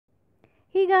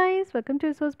Hey guys, welcome to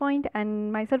Resource Point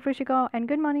and myself Rishika and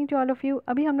good morning to all of you।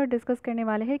 अभी हम लोग discuss करने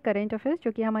वाले हैं करंट अफेयर्स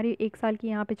जो कि हमारी एक साल की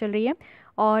यहाँ पे चल रही है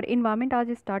और इन्वायरमेंट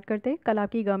आज स्टार्ट करते हैं। कल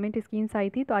आपकी गवर्नमेंट स्कीम्स आई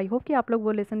थी तो आई होप कि आप लोग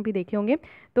वो लेसन भी देखे होंगे।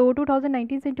 तो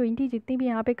 2019 से 20 जितनी भी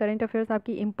यहाँ पे करंट अफेयर्स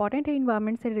आपकी इंपॉर्टेंट है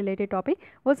इन्वायरमेंट से रिलेटेड टॉपिक,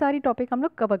 वो सारी टॉपिक हम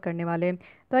लोग कवर करने वाले हैं।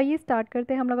 तो आइए स्टार्ट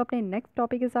करते हैं हम लोग अपने नेक्स्ट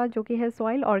टॉपिक के साथ जो कि है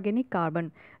सॉइल ऑर्गेनिक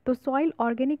कार्बन। तो सॉइल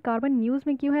ऑर्गेनिक कार्बन न्यूज़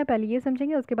में क्यों है पहले ये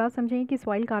समझेंगे, उसके बाद समझेंगे कि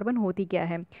सॉइल कार्बन होती क्या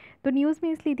है। तो न्यूज़ में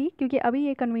इसलिए थी क्योंकि अभी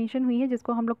ये कन्वेंशन हुई है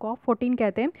जिसको हम लोग COP14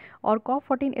 कहते हैं और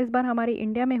COP14 इस बार हमारे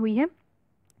इंडिया में हुई है।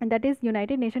 That is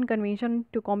United nation convention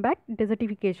to combat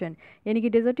desertification, यानी कि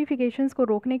डिजर्टिफिकेशंस को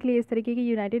रोकने के लिए इस तरीके की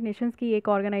यूनाइटेड नेशंस की एक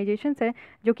ऑर्गेनाइजेशन है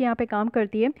जो कि यहाँ पे काम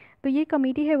करती है। तो ये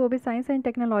कमेटी है वो भी साइंस एंड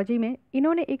टेक्नोलॉजी में,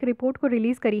 इन्होंने एक रिपोर्ट को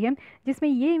रिलीज़ करी है जिसमें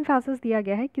ये इम्फेसिस दिया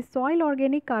गया है कि सॉइल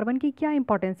ऑर्गेनिक कार्बन की क्या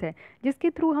इंपॉर्टेंस है, जिसके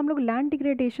थ्रू हम लोग लैंड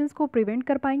डिग्रेडेशंस को प्रिवेंट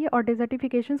कर पाएंगे और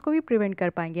डिजर्टिफिकेशंस को भी प्रिवेंट कर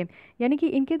पाएंगे। यानी कि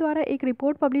इनके द्वारा एक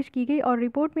रिपोर्ट पब्लिश की गई और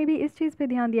रिपोर्ट में भी इस चीज़ पर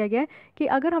ध्यान दिया गया है कि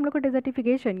अगर हम लोग को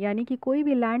डिजर्टिफिकेशन यानी कि कोई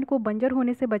भी लैंड को बंजर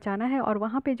होने से बचाना है और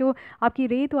वहाँ पे जो आपकी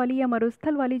रेत वाली या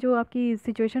मरुस्थल वाली जो आपकी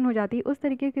सिचुएशन हो जाती है उस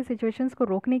तरीके की सिचुएशंस को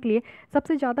रोकने के लिए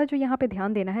सबसे ज़्यादा जो यहाँ पे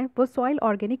ध्यान देना है वो सॉइल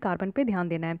ऑर्गेनिक कार्बन पे ध्यान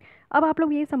देना है। अब आप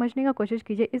लोग ये समझने का कोशिश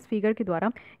कीजिए इस फिगर के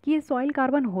द्वारा कि ये सॉइल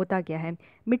कार्बन होता क्या है।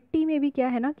 मिट्टी में भी क्या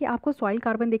है ना कि आपको सॉइल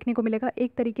कार्बन देखने को मिलेगा,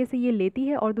 एक तरीके से ये लेती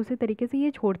है और दूसरे तरीके से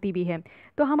ये छोड़ती भी है।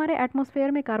 तो हमारे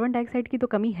एटमॉस्फेयर में कार्बन डाइऑक्साइड की तो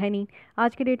कमी है नहीं,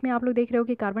 आज के डेट में आप लोग देख रहे हो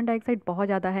कि कार्बन डाइऑक्साइड बहुत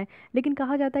ज़्यादा है। लेकिन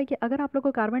कहा जाता है कि अगर आप लोग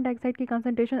को कार्बन डाइऑक्साइड की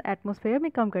कंसंट्रेशन एटमॉस्फेयर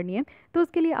में कम करनी है तो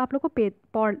उसके लिए आप लोग को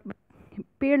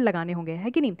पेड़ लगाने होंगे, है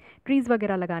कि नहीं, ट्रीज़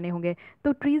वगैरह लगाने होंगे।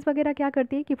 तो ट्रीज़ वगैरह क्या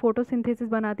करती है कि फोटोसिंथेसिस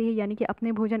बनाती है, यानी कि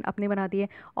अपने भोजन अपने बनाती है।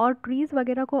 और ट्रीज़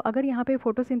वगैरह को अगर यहाँ पे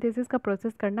फोटोसिंथेसिस का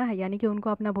प्रोसेस करना है यानी कि उनको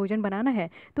अपना भोजन बनाना है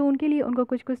तो उनके लिए उनको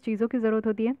कुछ कुछ चीज़ों की ज़रूरत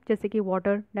होती है, जैसे कि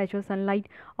वाटर, नेचुरल सनलाइट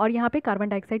और यहाँ पे कार्बन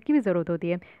डाइऑक्साइड की भी ज़रूरत होती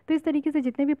है। तो इस तरीके से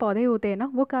जितने भी पौधे होते हैं ना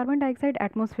वो कार्बन डाइऑक्साइड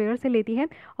एटमॉस्फेयर से लेती है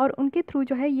और उनके थ्रू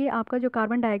जो है ये आपका जो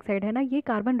कार्बन डाइऑक्साइड है ना ये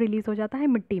कार्बन रिलीज हो जाता है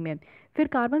मिट्टी में। फिर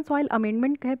कार्बन सॉइल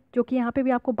अमेंडमेंट है जो कि यहाँ पे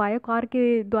भी आपको बायोकार के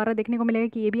द्वारा देखने को मिलेगा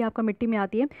कि ये भी आपका मिट्टी में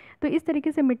आती है। तो इस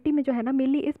तरीके से मिट्टी में जो है ना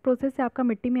मेनली इस प्रोसेस से आपका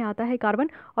मिट्टी में आता है कार्बन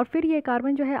और फिर ये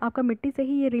कार्बन जो है आपका मिट्टी से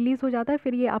ही ये रिलीज हो जाता है,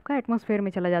 फिर ये आपका एटमॉस्फेयर में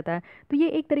चला जाता है। तो ये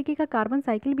एक तरीके का कार्बन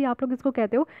साइकिल भी आप लोग इसको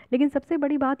कहते हो। लेकिन सबसे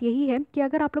बड़ी बात यही है कि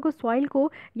अगर आप लोग को सॉइल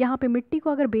को यहाँ पे मिट्टी को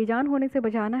अगर बेजान होने से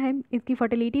बचाना है, इसकी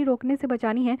फर्टिलिटी रोकने से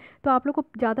बचानी है तो आप लोग को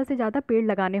ज़्यादा से ज़्यादा पेड़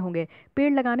लगाने होंगे।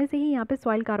 पेड़ लगाने से ही यहाँ पे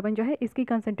सॉइल कार्बन जो है इसकी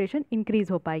कंसंट्रेशन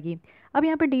इंक्रीज हो पाएगी। अब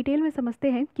यहाँ पे डिटेल में समझते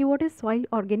हैं कि what is soil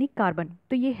organic carbon.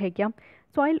 तो ये है क्या,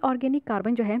 सॉइल ऑर्गेनिक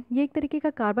कार्बन जो है ये एक तरीके का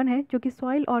कार्बन है जो कि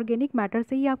सॉइल ऑर्गेनिक मैटर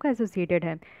से ही आपका एसोसिएटेड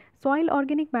है। सॉइल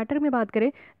ऑर्गेनिक मैटर में बात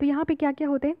करें तो यहाँ पे क्या क्या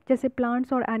होते हैं, जैसे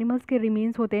प्लांट्स और एनिमल्स के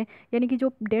रिमेन्स होते हैं, यानी कि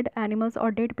जो डेड एनिमल्स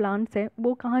और डेड प्लांट्स हैं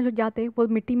वो कहाँ जो जाते हैं वो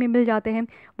मिट्टी में मिल जाते हैं।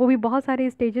 वो भी बहुत सारे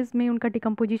स्टेजेस में उनका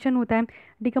डिकम्पोजिशन होता है।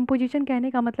 डिकम्पोजिशन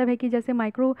कहने का मतलब है कि जैसे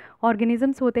माइक्रो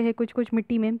ऑर्गेनिजम्स होते हैं कुछ कुछ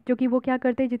मिट्टी में जो कि वो क्या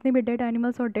करते हैं, जितने भी डेड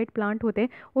एनिमल्स और डेड प्लांट होते हैं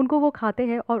उनको वो खाते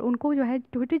हैं और उनको जो है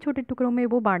छोटे छोटे टुकड़ों में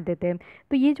वो बांट देते हैं।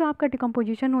 तो ये जो आपका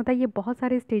डिकम्पोजिशन होता है ये बहुत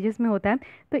सारे स्टेजेस में होता है।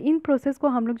 तो इन प्रोसेस को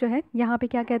हम लोग जो है यहाँ पे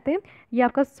क्या कहते हैं, ये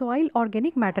आपका सॉइल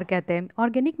ऑर्गेनिक मैटर कहते हैं।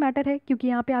 ऑर्गेनिक मैटर है क्योंकि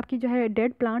यहाँ पे आपकी जो है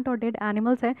डेड प्लांट और डेड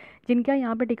एनिमल्स है जिनका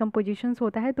यहाँ पे डिकम्पोजिशन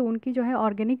होता है तो उनकी जो है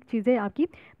ऑर्गेनिक चीज़ें आपकी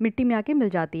मिट्टी में आके मिल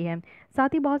जाती है। साथ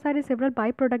ही बहुत सारे सेवरल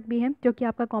बाई प्रोडक्ट भी हैं जो कि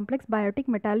आपका कॉम्प्लेक्स बायोटिक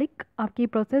मेटालिक आपकी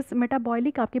प्रोसेस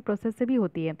मेटाबॉलिक आपकी प्रोसेस से भी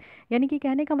होती है। यानी कि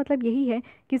कहने का मतलब यही है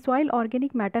कि सॉइल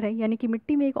ऑर्गेनिक मैटर है, यानी कि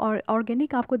मिट्टी में एक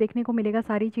ऑर्गेनिक आपको देखने को मिलेगा,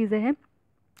 सारी चीज़ें हैं।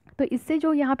 तो इससे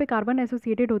जो यहाँ पे कार्बन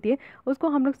एसोसिएटेड होती है उसको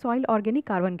हम लोग सॉइल ऑर्गेनिक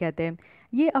कार्बन कहते हैं।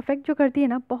 ये अफेक्ट जो करती है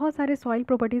ना बहुत सारे सॉइल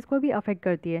प्रॉपर्टीज़ को भी अफेक्ट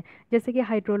करती है, जैसे कि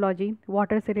हाइड्रोलॉजी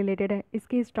वाटर से रिलेटेड है,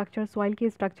 इसके स्ट्रक्चर, सॉइल के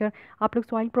स्ट्रक्चर, आप लोग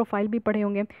सॉइल प्रोफाइल भी पढ़े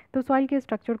होंगे तो सॉइल के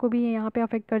स्ट्रक्चर को भी ये यहाँ पे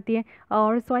अफेक्ट करती है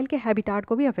और सॉइल के हैबिटाट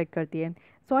को भी अफेक्ट करती है।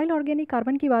 सॉइल ऑर्गेनिक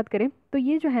कार्बन की बात करें तो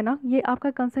ये जो है ना ये आपका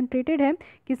कंसनट्रेटेड है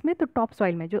किसमें, तो टॉप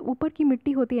सॉइल में जो ऊपर की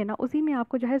मिट्टी होती है ना उसी में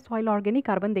आपको जो है सॉइल ऑर्गेनिक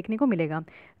कार्बन देखने को मिलेगा।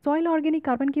 सॉइल ऑर्गेनिक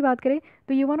कार्बन की बात करें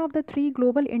तो ये one of the 3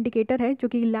 global indicator है जो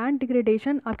कि लैंड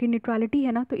डिग्रेडेशन आपकी न्यूट्रलिटी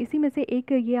है ना, तो इसी में से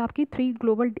एक ये आपकी 3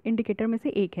 ग्लोबल इंडिकेटर में से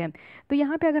एक है। तो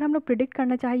यहाँ पे अगर हम लोग प्रिडिक्ट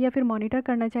करना चाहें या फिर मॉनिटर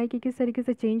करना चाहें कि किस तरीके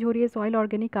से चेंज हो रही है सॉइल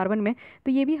ऑर्गेनिक कार्बन में,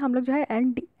 तो ये भी हम लोग जो है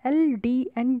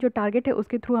LDN जो टारगेट है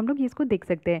उसके थ्रू हम लोग इसको देख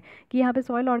सकते हैं कि यहाँ पे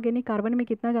सॉइल ऑर्गेनिक कार्बन में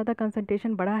कितना ज़्यादा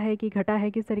कंसंट्रेशन बढ़ा है कि घटा है,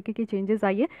 किस तरीके की चेंजेस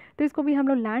आई है। तो इसको भी हम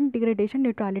लोग लैंड डिग्रेडेशन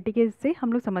न्यूट्रलिटी के से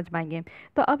हम लोग समझ पाएंगे।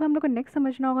 तो अब हम लोग को नेक्स्ट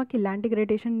समझना होगा कि लैंड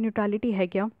डिग्रेडेशन न्यूट्रलिटी है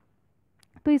क्या,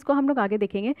 तो इसको हम लोग आगे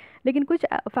देखेंगे। लेकिन कुछ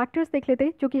फैक्टर्स देख लेते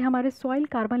हैं जो कि हमारे सॉइल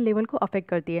कार्बन लेवल को अफेक्ट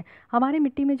करती है। हमारे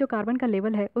मिट्टी में जो कार्बन का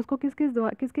लेवल है उसको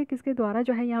किसके द्वारा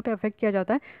जो है यहाँ पे अफेक्ट किया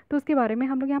जाता है, तो उसके बारे में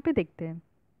हम लोग यहाँ पे देखते हैं।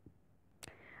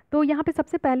 तो यहाँ पे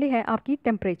सबसे पहले है आपकी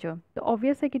टेम्परेचर। तो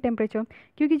ऑब्वियस है कि टेम्परेचर,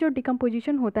 क्योंकि जो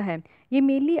डिकम्पोजिशन होता है ये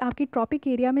मेनली आपकी ट्रॉपिक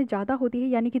एरिया में ज़्यादा होती है,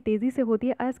 यानी कि तेज़ी से होती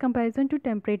है as comparison to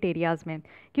temperate areas में।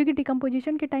 क्योंकि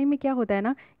डिकम्पोजिशन के टाइम में क्या होता है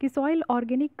ना कि सॉइल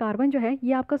ऑर्गेनिक कार्बन जो है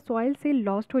ये आपका सॉइल से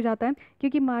लॉस्ट हो जाता है,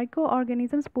 क्योंकि माइक्रो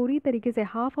ऑर्गेनिजम्स पूरी तरीके से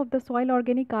half of the soil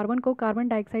organic carbon को कार्बन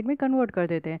डाइऑक्साइड में कन्वर्ट कर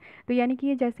देते हैं। तो यानी कि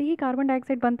ये जैसे ही कार्बन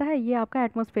डाइऑक्साइड बनता है ये आपका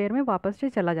एटमॉस्फेयर में वापस से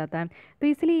चला जाता है। तो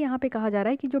इसलिए यहाँ पे कहा जा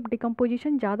रहा है कि जो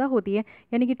डिकम्पोजिशन ज़्यादा होती है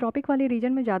यानी कि ट्रॉपिक वाले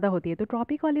रीजन में ज़्यादा होती है। तो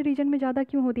ट्रॉपिक वाले रीजन में ज़्यादा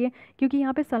क्यों होती है? क्योंकि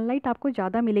यहाँ पे सनलाइट आपको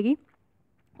ज़्यादा मिलेगी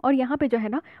और यहाँ पे जो है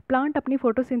ना प्लांट अपनी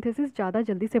फोटोसिंथेसिस ज़्यादा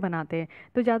जल्दी से बनाते हैं।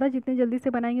 तो ज़्यादा जितने जल्दी से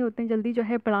बनाएंगे उतने जल्दी जो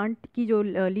है प्लांट की जो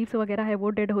लीव्स वगैरह है वो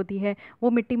डेड होती है, वो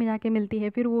मिट्टी में जाके मिलती है,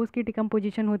 फिर वो उसकी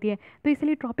डिकम्पोजिशन होती है। तो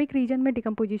इसलिए ट्रॉपिक रीजन में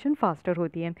डिकम्पोजिशन फास्टर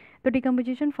होती है। तो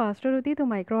डिकम्पोजिशन फास्टर होती है तो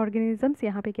माइक्रो ऑर्गेनिजम्स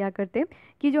यहाँ पे क्या करते हैं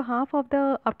कि जो हाफ ऑफ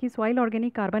द आपकी सॉइल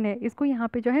ऑर्गेनिक कार्बन है इसको यहाँ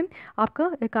पे जो है आपका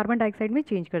कार्बन डाइऑक्साइड में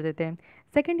चेंज कर देते हैं।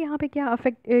 सेकंड यहाँ पे क्या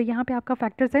अफेक्ट यहाँ पे आपका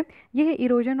फैक्टर्स है, ये है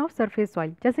इरोजन ऑफ सरफेस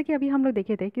सॉइल। जैसे कि अभी हम लोग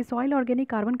देखे थे कि सॉइल ऑर्गेनिक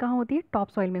कार्बन कहाँ होती है? टॉप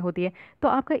सॉइल में होती है। तो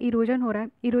आपका इरोजन हो रहा है।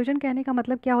 इरोजन कहने का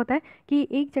मतलब क्या होता है कि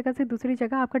एक जगह से दूसरी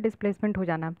जगह आपका डिस्प्लेसमेंट हो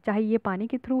जाना, चाहे ये पानी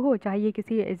के थ्रू हो, चाहे ये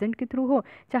किसी एजेंट के थ्रू हो,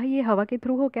 चाहे ये हवा के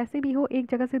थ्रू हो, कैसे भी हो, एक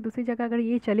जगह से दूसरी जगह अगर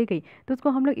ये चली गई तो उसको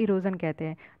हम लोग इरोजन कहते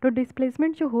हैं। तो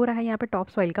डिस्प्लेसमेंट जो हो रहा है यहाँ पे टॉप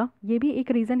सॉइल का, ये भी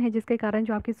एक रीज़न है जिसके कारण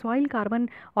जो आपकी सॉइल कार्बन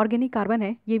ऑर्गेनिक कार्बन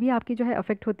है ये भी आपकी जो है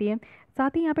अफेक्ट होती है।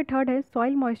 साथ ही यहाँ पे थर्ड है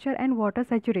soil moisture and water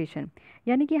saturation,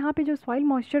 यानी कि यहाँ पे जो सॉइल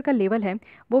मॉइस्चर का लेवल है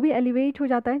वो भी एलिवेट हो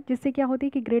जाता है, जिससे क्या होती है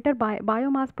कि ग्रेटर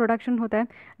बायोमास प्रोडक्शन होता है,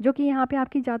 जो कि यहाँ पे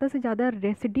आपकी ज़्यादा से ज़्यादा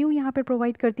रेसिड्यू यहाँ पे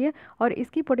प्रोवाइड करती है और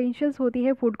इसकी पोटेंशियल्स होती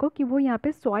है फूड को कि वो यहाँ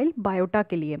पे सॉइल बायोटा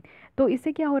के लिए। तो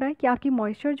इससे क्या हो रहा है कि आपकी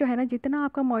मॉइस्चर जो है ना, जितना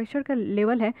आपका मॉइस्चर का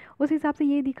लेवल है उस हिसाब से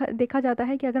ये देखा जाता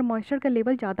है कि अगर मॉइस्चर का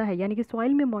लेवल ज़्यादा है, यानी कि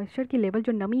सॉइल में मॉइस्चर की लेवल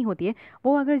जो नमी होती है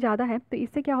वो अगर ज़्यादा है तो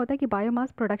इससे क्या होता है कि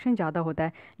बायोमास प्रोडक्शन ज़्यादा होता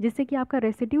है, जिससे कि आपका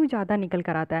रेसिड्यू ज़्यादा निकल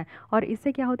कर आता है और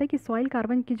इससे क्या होता है कि सॉइल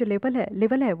कार्बन की जो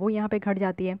लेवल है वो यहाँ पे घट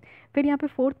जाती है। फिर यहाँ पे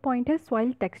फोर्थ पॉइंट है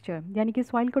सॉइल टेक्सचर, यानी कि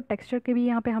सॉइल को टेक्सचर के भी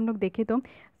यहाँ पे हम लोग देखें तो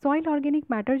सॉइल ऑर्गेनिक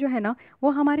मैटर जो है ना वो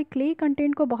हमारे क्ले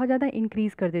कंटेंट को बहुत ज़्यादा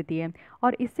इंक्रीज़ कर देती है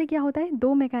और इससे क्या होता है,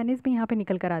 दो मैकेनिज्म यहाँ पे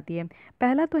निकल कर आती है।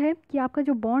 पहला तो है कि आपका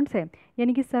जो बॉन्ड्स है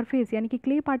यानी कि सरफेस, यानी कि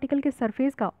क्ले पार्टिकल के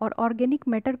सरफेस का और ऑर्गेनिक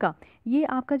मैटर का, ये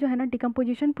आपका जो है ना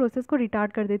डिकम्पोजिशन प्रोसेस को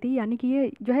रिटार्ड कर देती है, यानी कि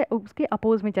ये जो है उसके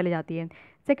अपोज में चले जाती है।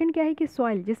 सेकंड क्या है कि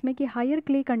सॉइल जिसमें कि हायर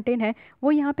क्ले कंटेंट है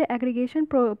वो यहाँ पे एग्रीगेशन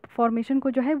फॉर्मेशन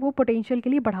को जो है वो पोटेंशियल के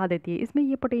लिए बढ़ा देती है, इसमें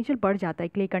ये पोटेंशियल बढ़ जाता है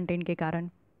क्ले कंटेंट के कारण।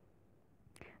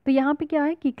 तो यहाँ पे क्या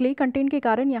है कि क्ले कंटेंट के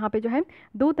कारण यहाँ पे जो है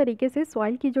दो तरीके से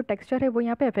सॉइल की जो टेक्सचर है वो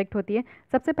यहाँ पे अफेक्ट होती है।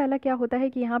 सबसे पहला क्या होता है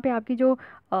कि यहाँ पे आपकी जो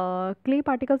क्ले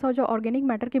पार्टिकल्स और जो ऑर्गेनिक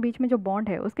मैटर के बीच में जो बॉन्ड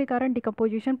है उसके कारण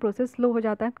डिकम्पोजिशन प्रोसेस स्लो हो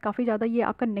जाता है काफ़ी ज़्यादा, ये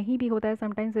आपका नहीं भी होता है,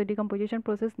 समटाइम्स डिकम्पोजिशन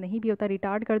प्रोसेस नहीं भी होता,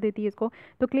 रिटार्ड कर देती है इसको।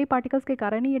 तो क्ले पार्टिकल्स के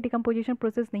कारण ही ये डिकम्पोजिशन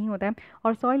प्रोसेस नहीं होता है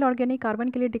और सॉइल ऑर्गेनिक कार्बन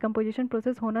के लिए डिकम्पोजिशन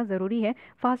प्रोसेस होना ज़रूरी है,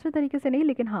 फास्टर तरीके से नहीं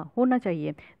लेकिन हाँ होना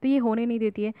चाहिए, तो ये होने नहीं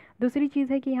देती है। दूसरी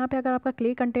चीज़ है कि यहाँ पे अगर आपका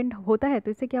क्ले कंटेंट होता है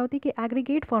तो इससे क्या होती है कि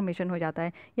एग्रीगेट फॉर्मेशन हो जाता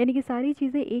है, यानी कि सारी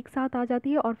चीज़ें एक साथ आ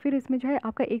जाती है और फिर इसमें जो है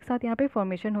आपका एक साथ यहाँ पे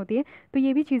फॉर्मेशन होती है। तो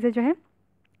ये भी चीज़ें जो है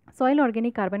सॉइल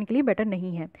ऑर्गेनिक कार्बन के लिए बेटर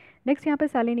नहीं है। नेक्स्ट यहाँ पे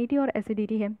सैलिनिटी और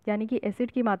एसिडिटी है, यानी कि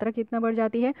एसिड की मात्रा कितना बढ़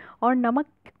जाती है और नमक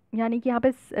यानी कि यहाँ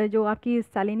पे जो आपकी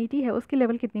सैलिनिटी है उसकी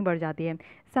लेवल कितनी बढ़ जाती है।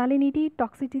 सैलिनिटी,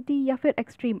 टॉक्सिसिटी या फिर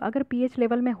एक्सट्रीम अगर पीएच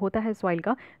लेवल में होता है सॉइल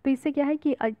का तो इससे क्या है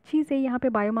कि अच्छी से यहाँ पे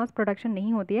बायोमास प्रोडक्शन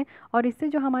नहीं होती है और इससे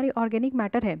जो हमारी ऑर्गेनिक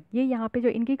मैटर है ये यहाँ पे जो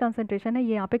इनकी कंसनट्रेशन है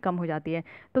ये यहाँ पे कम हो जाती है।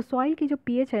 तो सॉइल की जो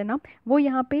पीएच है ना वो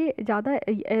यहाँ पे ज़्यादा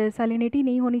सैलिनिटी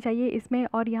नहीं होनी चाहिए इसमें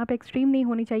और यहाँ पे एक्सट्रीम नहीं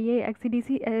होनी चाहिए,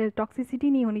 एक्सीडीसी टॉक्सिसिटी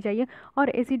नहीं होनी चाहिए और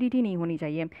एसिडिटी नहीं होनी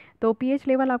चाहिए। तो पीएच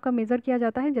लेवल आपका मेज़र किया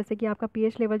जाता है, जैसे कि आपका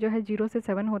पीएच लेवल जो है 0 से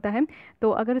 7 होता है। तो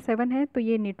अगर 7 है तो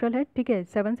ये न्यूट्रल है, ठीक है,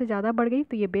 7 से ज़्यादा बढ़ गई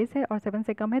तो ये बेस है और 7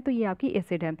 से कम है तो ये आपकी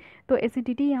एसिड है। तो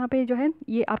एसिडिटी यहाँ पे जो है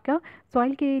ये आपका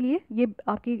सॉइल के लिए ये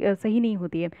आपकी सही नहीं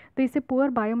होती है, तो इससे पुअर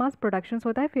बायोमास प्रोडक्शंस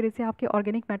होता है, फिर इससे आपके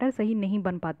ऑर्गेनिक मैटर सही नहीं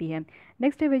बन पाती है।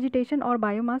 नेक्स्ट है वेजिटेशन और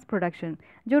बायोमास प्रोडक्शन।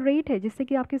 जो रेट है जिससे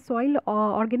कि आपकी सॉइल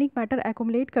ऑर्गेनिक मैटर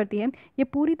एक्युमुलेट करती है ये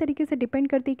पूरी तरीके से डिपेंड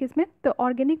करती है किसमें, तो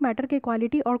ऑर्गेनिक मैटर के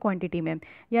क्वालिटी और क्वांटिटी में।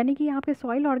 यानी कि यहाँ पे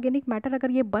सॉइल ऑर्गेनिक मैटर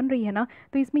अगर ये बन रही है ना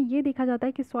तो इसमें ये देखा जाता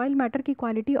है कि सॉइल मैटर की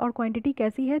क्वालिटी और क्वांटिटी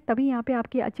कैसी है, तभी यहाँ पे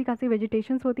आपकी अच्छी खासी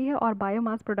वेजिटेशंस होती है और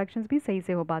बायोमास प्रोडक्शंस भी सही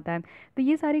से हो पाता है। तो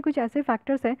ये सारी कुछ ऐसे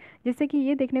फैक्टर्स हैं जिससे कि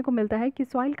ये देखने को मिलता है कि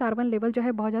सॉइल कार्बन लेवल जो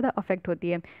है बहुत ज़्यादा अफेक्ट होती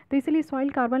है, तो इसलिए सॉइल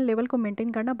कार्बन लेवल को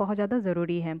मेंटेन करना बहुत ज़्यादा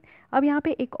ज़रूरी है। अब यहाँ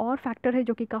पे एक और फैक्टर है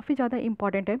जो कि काफ़ी ज़्यादा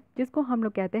इंपॉर्टेंट है जिसको हम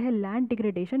लोग कहते हैं लैंड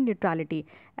डिग्रेडेशन न्यूट्रलिटी,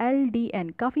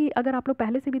 LDN। काफ़ी अगर आप लोग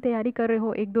पहले से भी तैयारी कर रहे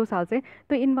हो 1-2 साल से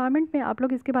तो इन्वायरमेंट में आप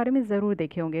लोग इसके बारे में ज़रूर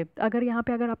देखे होंगे। अगर यहाँ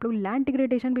पे अगर आप लोग लैंड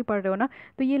डिग्रेडेशन भी पढ़ रहे हो ना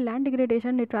तो ये लैंड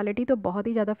डिग्रेडेशन न्यूट्रलिटी तो बहुत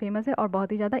ही ज़्यादा फेमस है और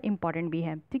बहुत ही ज़्यादा इंपॉर्टेंट भी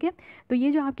है, ठीक है। तो ये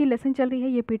जो आपकी लेसन चल रही है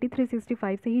ये PT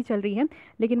 365 से ही चल रही है,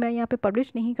 लेकिन मैं यहाँ पे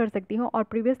पब्लिश नहीं कर सकती हूँ, और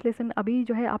प्रीवियस लेसन अभी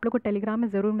जो है आप लोग को टेलीग्राम में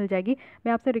ज़रूर मिल जाएगी।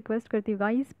 मैं आपसे रिक्वेस्ट करती हूँ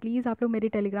गाइस, प्लीज़ आप लोग मेरे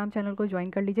टेलीग्राम चैनल को ज्वाइन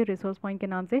कर लीजिए रिसोर्स पॉइंट के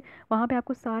नाम से। वहाँ पे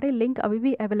आपको सारे लिंक अभी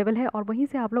भी अवेलेबल है और वहीं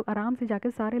से आप लोग आराम से जाकर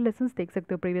सारे लेसन देख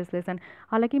सकते हो, प्रीवियस लेसन।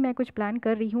 हालांकि मैं कुछ प्लान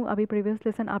कर रही हूँ, अभी प्रीवियस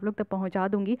लेसन आप लोग तक पहुँचा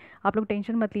दूँगी, आप लोग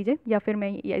टेंशन मत लीजिए, या फिर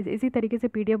मैं इसी तरीके से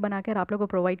PDF बनाकर आप लोग को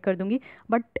प्रोवाइड कर दूँगी।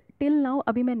 बट टिल नाउ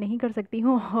अभी मैं नहीं कर सकती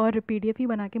हूँ, और PDF ही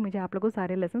बना के मुझे आप लोगों को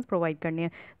सारे लेसन प्रोवाइड करने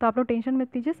हैं। तो आप लोग टेंशन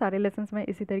मत लीजिए, सारे लेसन मैं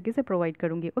इसी तरीके से प्रोवाइड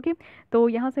करूँगी, ओके। तो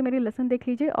यहाँ से मेरी लेसन देख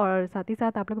लीजिए, और साथ ही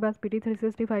साथ आप लोग के पास PT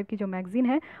 365 की जो मैगजीन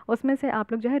है उसमें से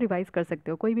आप लोग जो है रिवाइज कर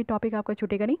सकते हो, कोई भी टॉपिक आपका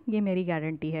छूटेगा नहीं, ये मेरी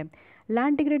गारंटी है।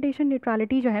 लैंड डिग्रेडेशन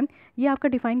न्यूट्रलिटी जो है ये आपका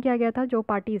डिफाइन किया गया था, जो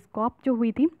पार्टी स्कॉप जो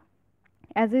हुई थी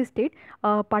as a state,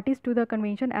 parties to the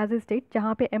convention as a state,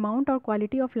 जहाँ पे अमाउंट और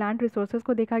क्वालिटी ऑफ लैंड रिसोर्सेज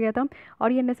को देखा गया था,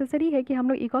 और ये नेसेसरी है कि हम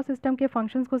लोग इकोसिस्टम के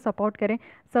फंक्शंस को सपोर्ट करें,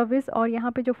 सर्विस और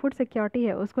यहाँ पे जो फूड सिक्योरिटी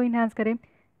है उसको इन्हांस करें,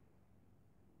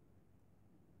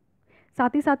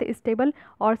 साथ ही साथ स्टेबल,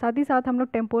 और साथ ही साथ हम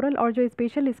लोग टेम्पोरल और जो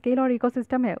स्पेशल स्केल और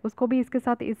इकोसिस्टम है उसको भी इसके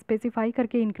साथ स्पेसिफाई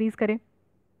करके इंक्रीज़ करें।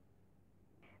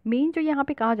 मेन जो यहाँ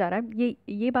पे कहा जा रहा है,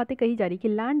 ये बातें कही जा रही है कि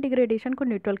लैंड डिग्रेडेशन को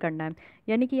न्यूट्रल करना है,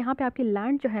 यानी कि यहाँ पे आपकी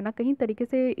लैंड जो है ना कहीं तरीके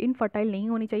से इनफर्टाइल नहीं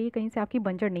होनी चाहिए, कहीं से आपकी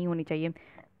बंजर नहीं होनी चाहिए।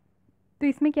 तो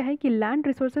इसमें क्या है कि लैंड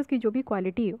रिसोर्सेज की जो भी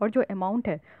क्वालिटी और जो अमाउंट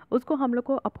है उसको हम लोग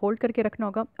को अपहोल्ड करके रखना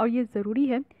होगा, और ये ज़रूरी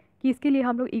है कि इसके लिए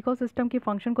हम लोग इकोसिस्टम की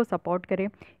फंक्शन को सपोर्ट करें।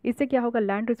 इससे क्या होगा,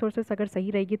 लैंड रिसोर्सेज अगर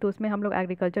सही रहेगी तो उसमें हम लोग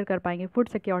एग्रीकल्चर कर पाएंगे, फूड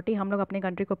सिक्योरिटी हम लोग अपने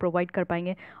कंट्री को प्रोवाइड कर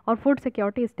पाएंगे, और फूड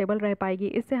सिक्योरिटी स्टेबल रह पाएगी।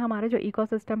 इससे हमारा जो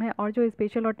इकोसिस्टम है और जो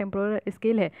स्पेशल और टेम्पोरल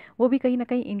स्केल है वो भी कहीं ना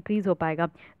कहीं इंक्रीज़ हो पाएगा।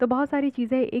 तो बहुत सारी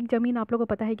चीज़ें, एक ज़मीन आप लोग को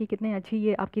पता है कि कितनी अच्छी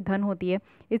ये आपकी धन होती है,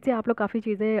 इससे आप लोग काफ़ी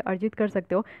चीज़ें अर्जित कर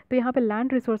सकते हो। तो यहाँ पे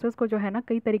लैंड रिसोर्सेज को जो है ना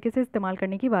कई तरीके से इस्तेमाल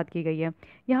करने की बात की गई है।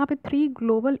 यहाँ पे 3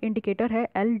 ग्लोबल इंडिकेटर है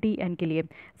LDN के लिए।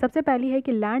 सबसे पहली है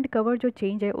कि लैंड कवर जो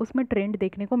चेंज है उसमें ट्रेंड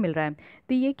देखने को मिल रहा है।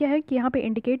 तो ये क्या है कि यहाँ पे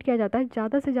इंडिकेट किया जाता है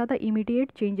ज़्यादा से ज़्यादा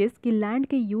इमीडिएट चेंजेस कि लैंड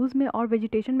के यूज़ में और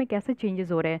वेजिटेशन में कैसे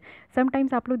चेंजेस हो रहे हैं।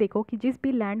 समटाइम्स आप लोग देखो कि जिस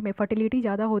भी लैंड में फर्टिलिटी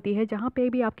ज़्यादा होती है, जहाँ पे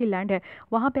भी आपकी लैंड है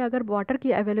वहाँ पे अगर वाटर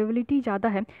की अवेलेबिलिटी ज़्यादा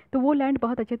है तो वो लैंड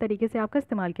बहुत अच्छे तरीके से आपका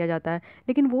इस्तेमाल किया जाता है।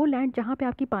 लेकिन वो लैंड जहाँ पे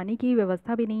आपकी पानी की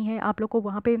व्यवस्था भी नहीं है, आप लोग को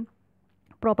वहाँ पे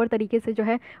प्रॉपर तरीके से जो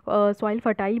है सॉइल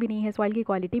फर्टाइल भी नहीं है, सॉइल की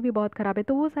क्वालिटी भी बहुत ख़राब है,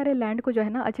 तो वो सारे लैंड को जो है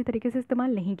ना अच्छे तरीके से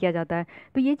इस्तेमाल नहीं किया जाता है।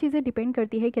 तो ये चीज़ें डिपेंड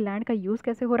करती है कि लैंड का यूज़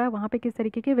कैसे हो रहा है, वहाँ पे किस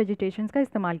तरीके के वेजिटेशंस का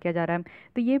इस्तेमाल किया जा रहा है।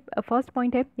 तो ये फर्स्ट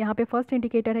पॉइंट है, यहाँ पे फर्स्ट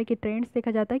इंडिकेटर है कि ट्रेंड्स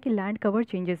देखा जाता है कि लैंड कवर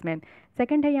चेंजेस में।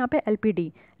 सेकंड है यहाँ पे LPD,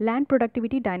 लैंड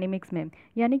प्रोडक्टिविटी डायनेमिक्स में,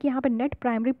 यानी कि यहाँ पे नेट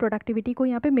प्राइमरी प्रोडक्टिविटी को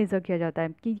यहाँ पे मेज़र किया जाता है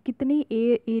कि कितनी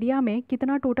एरिया में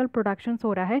कितना टोटल प्रोडक्शन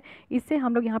हो रहा है। इससे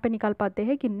हम लोग यहाँ पे निकाल पाते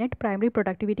हैं कि नेट प्राइमरी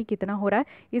प्रोडक्टिविटी कितना हो रहा है।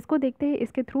 इसको देखते हैं,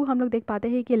 इसके थ्रू हम लोग देख पाते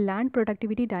हैं कि लैंड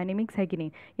प्रोडक्टिविटी डायनेमिक्स है कि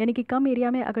नहीं, यानी कि कम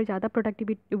एरिया में अगर ज़्यादा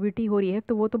प्रोडक्टिविटी हो रही है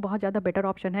तो वो तो बहुत ज़्यादा बेटर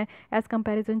ऑप्शन है एज़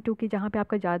कंपैरिजन टू कि जहाँ पे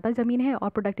आपका ज़्यादा ज़मीन है और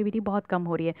प्रोडक्टिविटी बहुत कम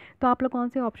हो रही है। तो आप लोग कौन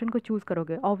से ऑप्शन को चूज़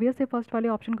करोगे? ऑब्वियस से फर्स्ट वाले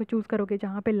ऑप्शन को चूज़ करोगे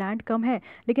जहाँ पे लैंड कम है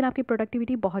लेकिन आपकी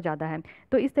प्रोडक्टिविटी बहुत ज़्यादा है।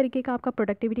 तो इस तरीके का आपका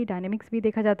प्रोडक्टिविटी डायनेमिक्स भी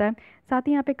देखा जाता है। साथ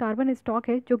ही यहाँ पे कार्बन स्टॉक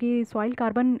है जो कि सॉइल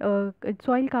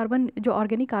कार्बन जो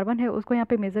ऑर्गेनिक कार्बन है उसको यहाँ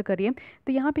पे मेज़र करिए।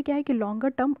 तो यहाँ पे क्या है कि लॉन्गर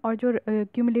टर्म और जो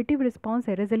क्यूमुलेटिव रिस्पॉन्स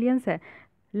है, रेजिलियंस है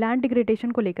लैंड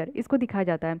डिग्रेडेशन को लेकर, इसको दिखाया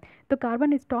जाता है। तो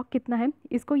कार्बन स्टॉक कितना है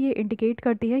इसको ये इंडिकेट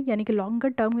करती है, यानी कि लॉन्गर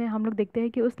टर्म में हम लोग देखते हैं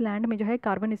कि उस लैंड में जो है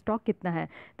कार्बन स्टॉक कितना है।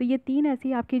 तो ये 3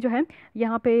 ऐसी आपकी जो है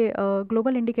यहाँ पे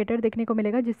ग्लोबल इंडिकेटर देखने को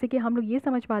मिलेगा, जिससे कि हम लोग ये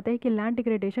समझ पाते हैं कि लैंड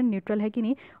डिग्रेडेशन न्यूट्रल है कि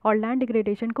नहीं, और लैंड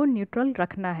डिग्रेडेशन को न्यूट्रल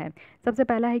रखना है। सबसे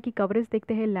पहला है कि कवरेज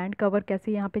देखते हैं, लैंड कवर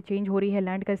कैसे यहाँ पे चेंज हो रही है,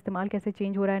 लैंड का इस्तेमाल कैसे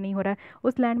चेंज हो रहा है, नहीं हो रहा है,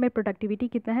 उस लैंड में प्रोडक्टिविटी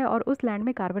कितना है और उस लैंड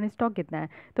में कार्बन स्टॉक कितना है।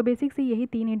 तो बेसिक से यही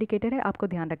 3 इंडिकेटर है, आपको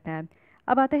ध्यान रखना है।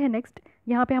 अब आते हैं नेक्स्ट,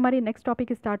 यहाँ पे हमारी नेक्स्ट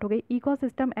टॉपिक स्टार्ट हो गई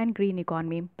इकोसिस्टम एंड ग्रीन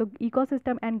इकोनॉमी। तो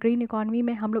इकोसिस्टम एंड ग्रीन इकोनॉमी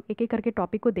में हम लोग एक एक करके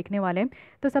टॉपिक को देखने वाले हैं।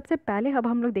 तो सबसे पहले अब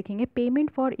हम लोग देखेंगे पेमेंट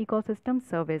फॉर इकोसिस्टम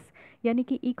सर्विस, यानी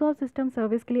कि इकोसिस्टम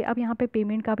सर्विस के लिए अब यहाँ पे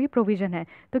पेमेंट का भी प्रोविज़न है।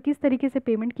 तो किस तरीके से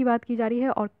पेमेंट की बात की जा रही है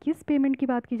और किस पेमेंट की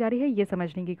बात की जा रही है ये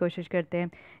समझने की कोशिश करते हैं।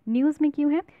 न्यूज़ में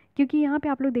क्यों है? क्योंकि यहाँ पे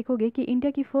आप लोग देखोगे कि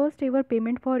इंडिया की first ever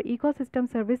payment for ecosystem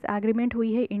service agreement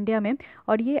हुई है इंडिया में,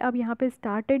 और ये अब यहाँ पे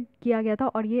स्टार्टेड किया गया था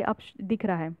और ये अब दिख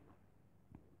रहा है,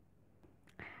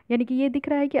 यानी कि ये दिख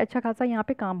रहा है कि अच्छा खासा यहाँ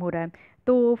पे काम हो रहा है।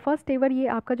 तो फर्स्ट एवर ये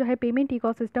आपका जो है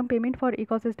payment for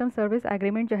ecosystem service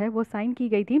agreement जो है वो साइन की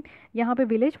गई थी यहाँ पे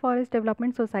village forest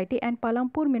development society and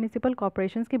Palampur municipal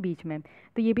corporations के बीच में।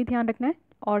 तो ये भी ध्यान रखना है।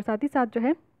 और साथ ही साथ जो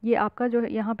है ये आपका जो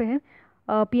है यहाँ पे है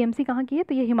पीएमसी कहाँ की है,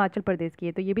 तो ये हिमाचल प्रदेश की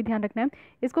है, तो ये भी ध्यान रखना है।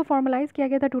 इसको फॉर्मलाइज किया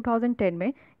गया था 2010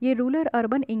 में। ये रूरल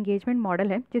अर्बन इंगेजमेंट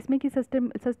मॉडल है, जिसमें कि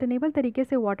सस्टेनेबल तरीके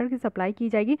से वाटर की सप्लाई की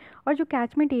जाएगी और जो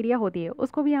कैचमेंट एरिया होती है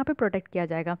उसको भी यहाँ पे प्रोटेक्ट किया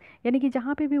जाएगा। यानी कि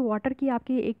जहाँ पे भी वाटर की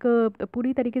आपकी एक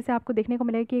पूरी तरीके से आपको देखने को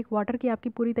मिलेगा कि एक वाटर की आपकी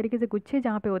पूरी तरीके से गुच्छे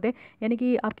जहाँ पे होते हैं, यानी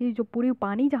कि आपकी जो पूरी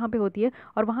पानी जहाँ पे होती है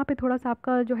और वहाँ पे थोड़ा सा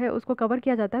आपका जो है उसको कवर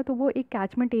किया जाता है, तो वो एक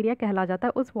कैचमेंट एरिया कहला जाता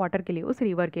है उस वाटर के लिए, उस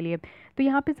रिवर के लिए। तो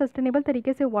यहाँ पे सस्टेनेबल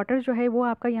तरीके से वाटर जो है वो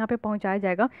आपका यहाँ पे पहुँचाया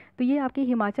जाएगा। तो ये आपकी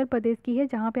हिमाचल प्रदेश की है,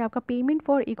 जहाँ पे आपका पेमेंट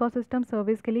फॉर इकोसिस्टम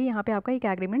सर्विस के लिए यहाँ पे आपका एक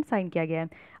एग्रीमेंट साइन किया गया है।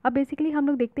 अब बेसिकली हम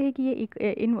लोग देखते हैं कि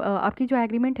ये आपकी जो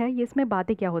एग्रीमेंट है ये इसमें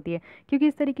बातें क्या होती है, क्योंकि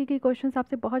इस तरीके के क्वेश्चंस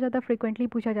आपसे बहुत ज़्यादा फ्रिक्वेंटली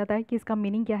पूछा जाता है कि इसका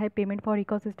मीनिंग क्या है, पेमेंट फॉर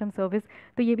इकोसिस्टम सर्विस।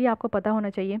 तो ये भी आपको पता होना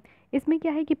चाहिए। इसमें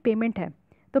क्या है कि पेमेंट है,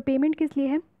 तो पेमेंट किस लिए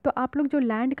है, तो आप लोग जो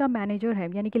लैंड का मैनेजर है,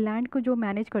 यानी कि लैंड को जो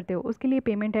मैनेज करते हो उसके लिए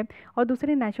पेमेंट है, और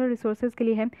दूसरे नेचुरल रिसोर्सेज के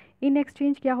लिए है। इन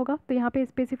एक्सचेंज क्या होगा, तो यहाँ पे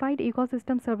स्पेसिफाइड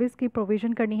इकोसिस्टम सर्विस की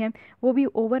प्रोविजन करनी है, वो भी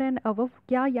ओवर एंड अबव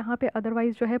क्या यहाँ पे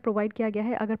अदरवाइज जो है प्रोवाइड किया गया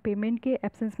है अगर पेमेंट के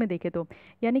एब्सेंस में देखें तो।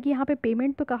 यानी कि यहाँ पे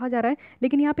पेमेंट तो कहा जा रहा है,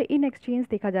 लेकिन यहाँ पे इन एक्सचेंज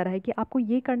देखा जा रहा है कि आपको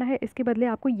ये करना है, इसके बदले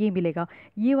आपको ये मिलेगा।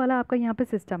 ये वाला आपका यहाँ पे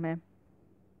सिस्टम है।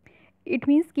 इट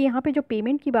मीन्स कि यहाँ पे जो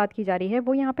पेमेंट की बात की जा रही है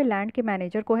वो यहाँ पे लैंड के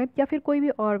मैनेजर को है, या फिर कोई भी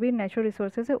और भी नेचुरल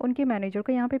रिसोर्सेज है उनके मैनेजर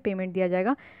को यहाँ पे पेमेंट दिया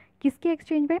जाएगा। किसके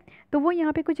एक्सचेंज में, तो वो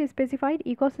यहाँ पे कुछ स्पेसिफाइड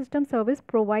इकोसिस्टम सर्विस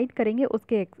प्रोवाइड करेंगे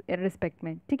उसके रिस्पेक्ट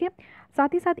में, ठीक है।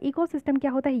 साथ ही साथ इकोसिस्टम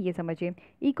क्या होता है ये समझिए।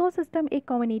 इकोसिस्टम एक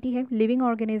कम्युनिटी है लिविंग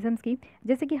ऑर्गेनिजम्स की,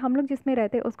 जैसे कि हम लोग जिसमें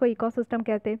रहते हैं उसको इकोसिस्टम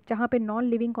कहते हैं, जहाँ पे नॉन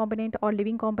लिविंग कॉम्पोनेंट और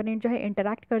लिविंग कॉम्पोनेंट जो है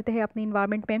इंटरैक्ट करते हैं अपने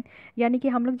इन्वायरमेंट में। यानी कि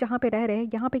हम लोग जहाँ पे रह रहे हैं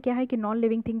यहाँ पे क्या है कि नॉन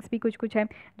लिविंग थिंग्स भी कुछ कुछ है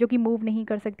जो कि मूव नहीं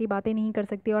कर सकती, बातें नहीं कर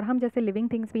सकती, और हम जैसे लिविंग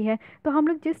थिंग्स भी है। तो हम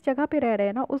लोग जिस जगह पे रह रहे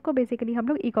हैं ना उसको बेसिकली हम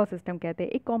लोग इकोसिस्टम कहते हैं,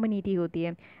 एक कम्युनिटी होती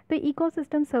है। तो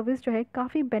इकोसिस्टम सर्विस जो है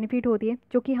काफ़ी बेनिफिट होती है,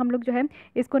 जो कि हम लोग जो है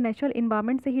इसको नेचुरल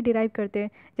इन्वायरमेंट से ही डिराइव करते हैं।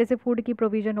 जैसे फूड की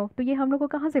प्रोविजन हो, तो ये हम लोग को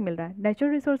कहाँ से मिल रहा है,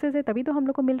 नेचुरल रिसोर्सेज है, तभी तो हम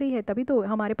लोग को मिल रही है, तभी तो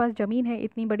हमारे पास ज़मीन है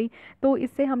इतनी बड़ी, तो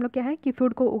इससे हम लोग क्या है कि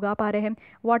फूड को उगा पा रहे हैं।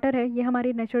 वाटर है, ये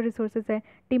हमारी नेचुरल रिसोर्सेज है।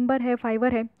 टिम्बर है,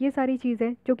 फाइबर है, ये सारी चीज़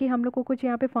है जो कि हम लोग को कुछ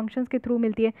यहाँ पे फंक्शंस के थ्रू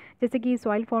मिलती है, जैसे कि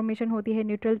सॉइल फॉर्मेशन होती है,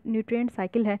 न्यूट्रिएंट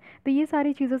साइकिल है। तो ये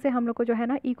सारी चीज़ों से हम लोग को जो है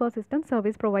ना इकोसिस्टम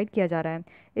सर्विस प्रोवाइड किया जा रहा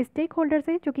है। स्टेक होल्डर्स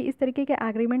है जो कि इस तरीके के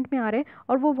एग्रीमेंट में आ रहे हैं,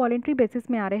 और वो वॉलेंट्री बेसिस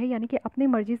में आ रहे हैं, यानी कि अपनी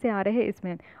मर्जी से आ रहे हैं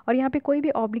इसमें। और यहाँ पे कोई भी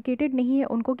ऑब्लिगेटेड नहीं है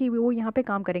उनको कि वो यहाँ पे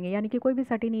काम करेंगे, यानी कि कोई भी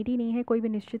सर्टिनिटी नहीं है, कोई भी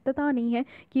निश्चितता नहीं है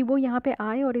कि वो यहाँ पे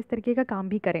आए और इस तरीके का काम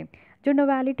भी करें। जो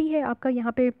नोवेलिटी है आपका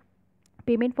यहाँ पे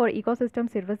पेमेंट फॉर इकोसिस्टम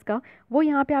सर्विस का, वो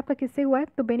यहाँ पे आपका किससे हुआ है,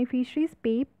 तो बेनिफिशरीज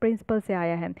पे प्रिंसिपल से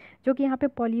आया है, जो कि यहाँ पे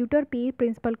पॉल्यूटर पे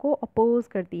प्रिंसिपल को अपोज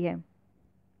करती है।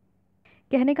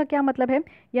 कहने का क्या मतलब है,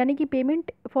 यानी कि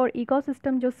पेमेंट फॉर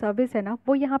इकोसिस्टम जो सर्विस है ना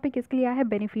वो यहाँ पे किसके लिए आया है,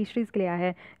 बेनिफिशरीज के लिए आया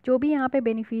है। जो भी यहाँ पे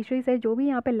बेनिफिशरीज है, जो भी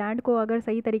यहाँ पे लैंड को अगर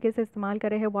सही तरीके से इस्तेमाल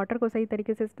करे है, वाटर को सही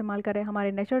तरीके से इस्तेमाल करे,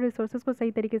 हमारे नेचुरल रिसोर्सेज को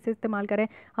सही तरीके से इस्तेमाल करें,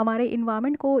 हमारे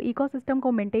इन्वायरमेंट को इकोसिस्टम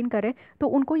को मेंटेन करें, तो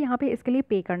उनको यहाँ पे इसके लिए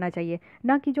पे करना चाहिए।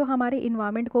 ना कि जो हमारे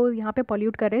इन्वायरमेंट को यहाँ पे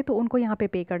पॉल्यूट करे तो उनको यहाँ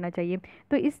पे करना चाहिए।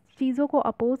 तो इस चीज़ों को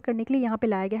अपोज करने के लिए यहाँ पे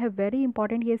लाया गया है। वेरी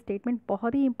इंपॉर्टेंट, ये स्टेटमेंट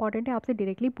बहुत ही इंपॉर्टेंट है, आपसे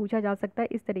डायरेक्टली पूछा जा सकता है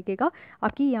इस तरीके का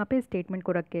आपकी यहाँ पे स्टेटमेंट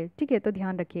को रख के, ठीक है, तो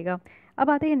ध्यान रखिएगा। अब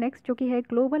आते हैं नेक्स्ट, जो कि है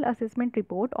global assessment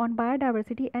report on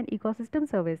biodiversity and ecosystem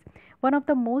service. One of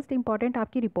the most important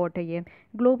आपकी रिपोर्ट है ये।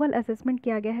 ग्लोबल असेसमेंट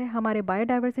किया गया है हमारे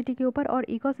बायोडाइवर्सिटी के ऊपर और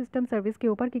इकोसिस्टम सर्विस के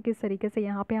ऊपर कि किस तरीके से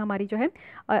यहाँ पे हमारी जो है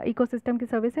इकोसिस्टम की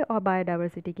सर्विस है और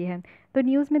बायोडाइवर्सिटी की है। तो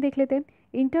न्यूज़ में देख लेते हैं।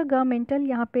 इंटर गवर्नमेंटल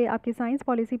यहाँ पे आपकी साइंस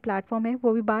पॉलिसी प्लेटफॉर्म है,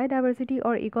 वो भी बायोडाइवर्सिटी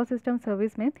और इकोसिस्टम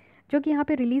सर्विस में, जो कि यहाँ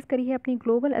पे रिलीज़ करी है अपनी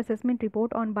global assessment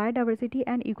report on biodiversity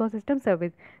and ecosystem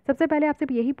service. सबसे पहले आपसे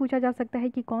यही पूछा जा सकता है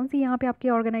कि कौन सी यहाँ पे आपकी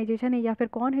ऑर्गेनाइजेशन है या फिर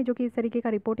कौन है जो कि इस तरीके का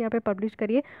रिपोर्ट यहाँ पे पब्लिश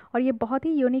करिए, और ये बहुत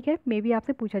ही यूनिक है, मे भी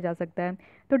आपसे पूछा जा सकता है।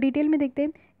 तो डिटेल में देखते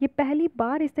हैं। ये पहली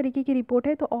बार इस तरीके की रिपोर्ट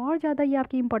है, तो और ज़्यादा ये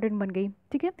आपकी इंपॉर्टेंट बन गई,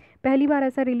 ठीक है। पहली बार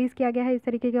ऐसा रिलीज़ किया गया है इस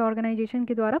तरीके के ऑर्गेनाइजेशन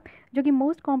के द्वारा, जो कि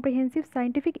मोस्ट कॉम्प्रिहेंसिव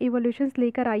साइंटिफिक इवोल्यूशंस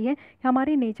लेकर आई है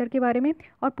हमारे नेचर के बारे में,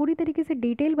 और पूरी तरीके से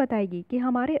डिटेल बताएगी कि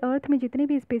हमारे अर्थ में जितने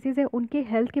भी स्पेसीज हैं उनके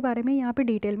हेल्थ के बारे में यहाँ पे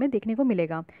डिटेल में देखने को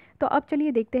मिलेगा। तो अब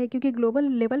चलिए देखते हैं, क्योंकि ग्लोबल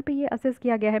लेवल पे ये असेस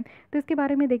किया गया है, तो इसके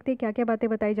बारे में देखते हैं क्या क्या बातें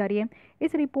बताई जा रही है।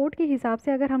 इस रिपोर्ट के हिसाब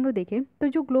से अगर हम लोग देखें तो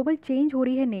जो ग्लोबल चेंज हो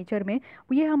रही है नेचर में,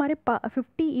 ये हमारे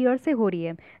 50 ईयर से हो रही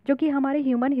है, जो कि हमारे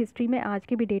ह्यूमन हिस्ट्री में आज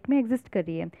की भी डेट में एग्जिस्ट कर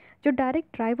रही है। जो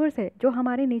डायरेक्ट ड्राइवर्स है जो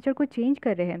हमारे नेचर को चेंज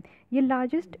कर रहे हैं, ये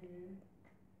लार्जेस्ट,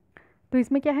 तो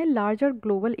इसमें क्या है, लार्जर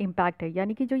ग्लोबल इम्पैक्ट है,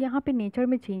 यानी कि जो यहाँ पे नेचर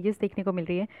में चेंजेस देखने को मिल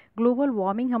रही है, ग्लोबल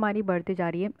वार्मिंग हमारी बढ़ते जा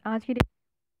रही है। आज की डेट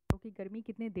की गर्मी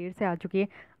कितने देर से आ चुकी है,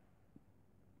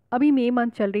 अभी मई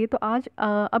मंथ चल रही है, तो आज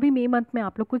अभी मई मंथ में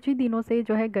आप लोग कुछ ही दिनों से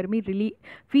जो है गर्मी रिली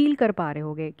फील कर पा रहे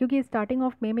होगे, क्योंकि स्टार्टिंग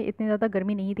ऑफ मई में इतनी ज़्यादा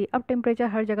गर्मी नहीं थी। अब टेम्परेचर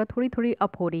हर जगह थोड़ी थोड़ी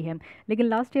अप हो रही है, लेकिन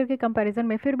लास्ट ईयर के कंपैरिजन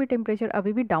में फिर भी टेम्परेचर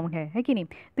अभी भी डाउन है कि नहीं।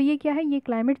 तो ये क्या है, ये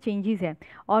क्लाइमेट चेंजेस है।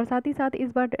 और साथ ही साथ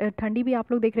इस बार ठंडी भी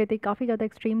आप लोग देख रहे थे, काफ़ी ज़्यादा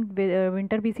एक्सट्रीम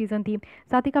विंटर भी सीज़न थी,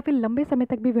 साथ ही काफ़ी लंबे समय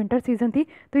तक भी विंटर सीज़न थी।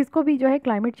 तो इसको भी जो है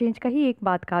क्लाइमेट चेंज का ही एक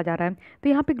बात कहा जा रहा है। तो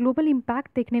यहाँ पे ग्लोबल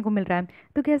इम्पैक्ट देखने को मिल रहा है।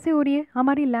 तो कैसे हो रही है,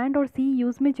 हमारी लैंड और सी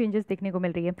यूज़ में चेंजेस देखने को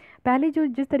मिल रही है। पहले जो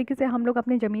जिस तरीके से हम लोग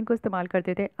अपने ज़मीन को इस्तेमाल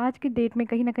करते थे, आज की डेट में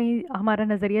कहीं ना कहीं हमारा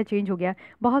नज़रिया चेंज हो गया।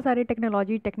 बहुत सारे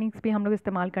टेक्नोलॉजी टेक्निक्स भी हम लोग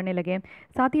इस्तेमाल करने लगे हैं।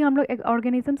 साथ ही हम लोग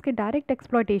ऑर्गेनिजम्स के डायरेक्ट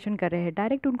एक्सप्लॉयटेशन कर रहे हैं,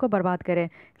 डायरेक्ट उनको बर्बाद कर रहे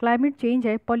हैं। क्लाइमेट चेंज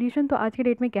है, पॉल्यूशन तो आज की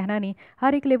डेट में कहना नहीं,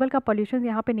 हर एक लेवल का पॉल्यूशन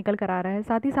यहाँ पे निकल कर आ रहा है।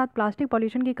 साथ ही साथ प्लास्टिक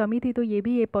पॉल्यूशन की कमी थी, तो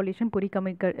ये पॉल्यूशन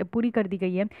पूरी कर दी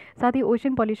गई है। साथ ही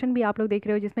ओशन पॉल्यूशन भी आप लोग देख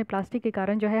रहे हो, जिसमें प्लास्टिक के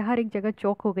कारण जो है हर एक जगह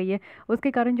चौक हो गई है।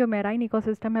 उसके कारण जो मैराइन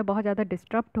इकोसिस्टम है बहुत ज़्यादा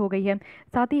डिस्टर्ब हो गई है।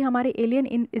 साथ ही हमारे एलियन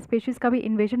इन स्पेशीज़ का भी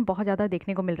इन्वेजन बहुत ज़्यादा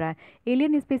देखने को मिल रहा है।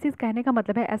 एलियन स्पेशीज़ कहने का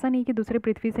मतलब है ऐसा नहीं कि दूसरे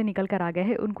पृथ्वी से निकल कर आ गए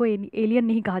हैं, उनको एलियन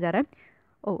नहीं कहा जा रहा है।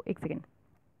 ओ एक सेकेंड,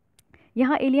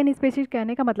 यहाँ एलियन स्पेसीज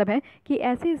कहने का मतलब है कि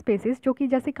ऐसे स्पेसीज जो कि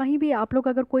जैसे कहीं भी आप लोग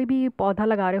अगर कोई भी पौधा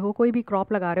लगा रहे हो, कोई भी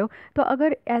क्रॉप लगा रहे हो, तो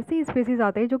अगर ऐसे स्पेसीज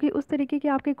आते हैं जो कि उस तरीके के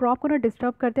आपके क्रॉप को ना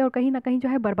डिस्टर्ब करते हैं और कहीं ना कहीं जो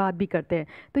है बर्बाद भी करते हैं,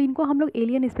 तो इनको हम लोग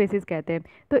एलियन स्पेसीज कहते हैं।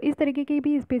 तो इस तरीके की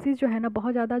भी स्पेसीज जो है ना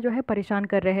बहुत ज़्यादा जो है परेशान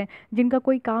कर रहे हैं, जिनका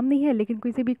कोई काम नहीं है, लेकिन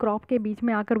किसी भी क्रॉप के बीच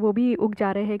में आकर वो भी उग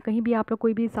जा रहे हैं। कहीं भी आप लोग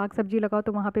कोई भी साग सब्जी लगाओ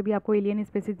तो वहाँ पर भी आपको एलियन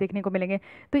स्पेसीज देखने को मिलेंगे।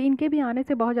 तो इनके भी आने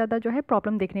से बहुत ज़्यादा जो है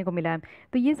प्रॉब्लम देखने को मिला है।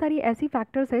 तो ये सारी ऐसी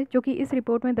फैक्टर्स है जो कि इस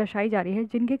रिपोर्ट में दर्शाई जा रही है,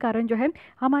 जिनके कारण जो है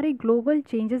हमारे ग्लोबल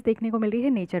चेंजेस देखने को मिल रही है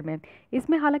नेचर में।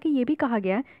 इसमें हालांकि ये भी कहा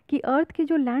गया है कि अर्थ की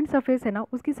जो लैंड सरफेस है ना,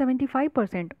 उसकी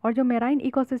 75% और जो मेराइन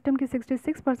इकोसिस्टम की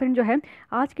 66% जो है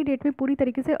आज की डेट में पूरी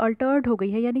तरीके से अल्टर्ड हो गई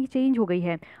है, यानी चेंज हो गई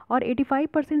है। और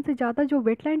 85% से ज़्यादा जो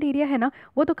वेटलैंड एरिया है ना,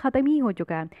 वो तो ख़त्म ही हो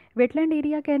चुका है। वेटलैंड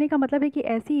एरिया कहने का मतलब है कि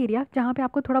ऐसी एरिया जहाँ पे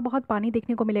आपको थोड़ा बहुत पानी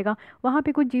देखने को मिलेगा, वहाँ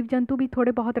पे कुछ जीव जंतु भी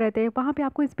थोड़े बहुत रहते हैं, वहाँ पे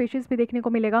आपको स्पेशीज भी देखने को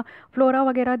मिलेगा, फ्लोरा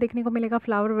वगैरह देखने को मिलेगा,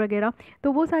 फ्लावर वगैरह।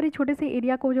 तो वो सारे छोटे से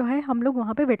एरिया को जो है हम लोग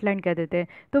वहाँ पे वेटलैंड कह देते हैं।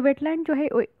 तो वेटलैंड जो है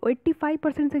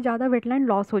 85% से ज़्यादा वेटलैंड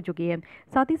लॉस हो चुकी है।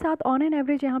 साथ ही साथ ऑन एन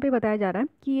एवरेज यहाँ पे बताया जा रहा है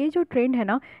कि ये जो ट्रेंड है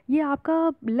ना, ये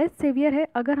आपका लेस सेवियर है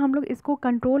अगर हम लोग इसको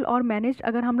कंट्रोल और मैनेज,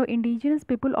 अगर हम लोग इंडिजिनस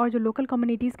पीपल और जो लोकल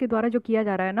कम्युनिटीज़ के द्वारा जो किया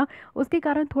जा रहा है ना, उसके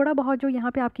कारण थोड़ा बहुत जो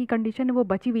यहाँ पे आपकी कंडीशन है वो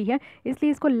बची हुई है,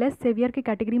 इसलिए इसको लेस सेवियर की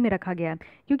कैटेगरी में रखा गया है।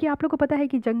 क्योंकि आप लोग को पता है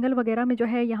कि जंगल वगैरह में जो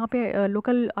है यहाँ पे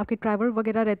लोकल आपके ट्राइबल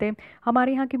वगैरह रहते हैं।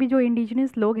 हमारे यहाँ के भी जो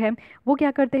इंडिजिनस लोग हैं वो क्या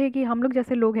करते हैं कि हम लोग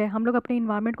जैसे लोग हैं, हम लोग अपने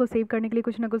इन्वायरमेंट को सेव करने के लिए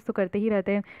कुछ ना कुछ तो करते ही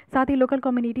रहते हैं। साथ ही लोकल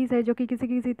कम्युनिटीज़ है जो कि किसी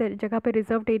किसी जगह पे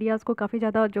रिजर्व्ड एरियाज़ को काफ़ी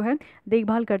ज़्यादा जो है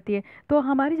देखभाल करती है। तो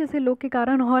हमारे जैसे लोग के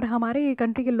कारण और हमारे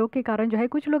कंट्री के लोग के कारण जो है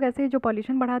कुछ लोग ऐसे जो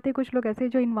पॉल्यूशन बढ़ाते हैं, कुछ लोग ऐसे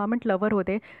जो इन्वायरमेंट लवर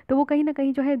होते हैं, तो वो कहीं ना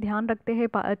कहीं जो है ध्यान रखते हैं,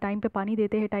 टाइम पे पानी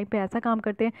देते हैं, टाइम पे ऐसा काम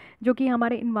करते हैं जो कि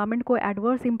हमारे इन्वायरमेंट को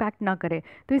एडवर्स इम्पैक्ट ना करे।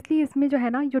 तो इसलिए इसमें जो है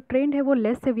ना जो ट्रेंड है वो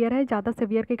लेस सेवियर है, ज़्यादा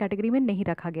सेवियर के कैटेगरी में नहीं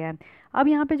रखा गया है। अब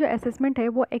यहाँ पे जो असेसमेंट है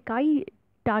वो इकाई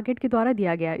टारगेट के द्वारा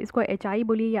दिया गया है। इसको एचआई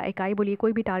बोलिए या इकाई बोलिए,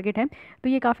 कोई भी टारगेट है, तो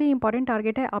ये काफ़ी इंपॉर्टेंट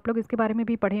टारगेट है। आप लोग इसके बारे में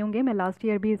भी पढ़े होंगे, मैं लास्ट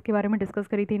ईयर भी इसके बारे में डिस्कस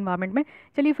करी थी इन्वायरमेंट में।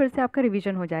 चलिए फिर से आपका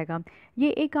रिवीजन हो जाएगा। ये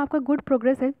एक आपका गुड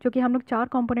प्रोग्रेस है जो कि हम लोग 4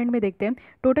 कंपोनेंट में देखते हैं।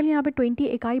 टोटल यहाँ पे 20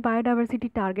 इकाई बायोडाइवर्सिटी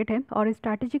टारगेट है और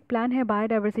स्ट्रैटेजिक प्लान है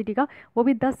बायोडाइवर्सिटी का, वो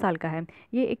भी 10 साल का है।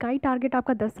 ये इकाई टारगेट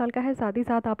आपका 10 साल का है। साथ ही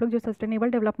साथ आप लोग जो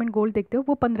सस्टेनेबल डेवलपमेंट गोल देखते हो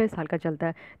वो 15 साल का चलता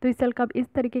है। तो इस साल का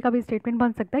इस तरीके का भी स्टेटमेंट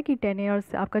बन सकता है कि 10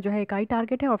 ईयर्स आपका जो है इकाई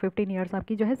टारगेट है और 15 ईयर्स आपकी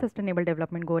जो है सस्टेनेबल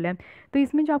डेवलपमेंट गोल है। तो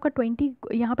इसमें जो आपका 20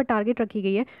 यहाँ पर टारगेट रखी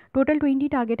गई है, टोटल 20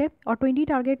 टारगेट है और 20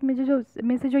 टारगेट में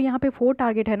जो यहाँ पे 4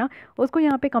 टारगेट है ना, उसको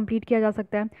यहाँ पे कंप्लीट किया जा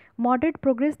सकता है। मॉडरेट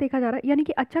प्रोग्रेस देखा जा रहा है, यानी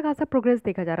कि अच्छा खासा प्रोग्रेस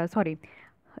देखा जा रहा है। सॉरी,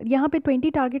 यहाँ पे 20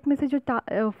 टारगेट में से जो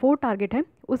 4 टारगेट है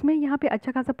उसमें यहाँ पे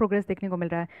अच्छा खासा प्रोग्रेस देखने को मिल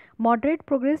रहा है। मॉडरेट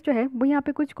प्रोग्रेस जो है वो यहाँ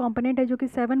पे कुछ कंपोनेंट है जो कि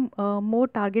 7 मोर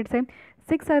टारगेट्स हैं।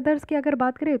 6 अदर्स की अगर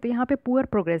बात करें तो यहाँ पे पुअर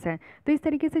प्रोग्रेस है। तो इस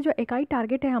तरीके से जो इकाई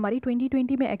टारगेट है हमारी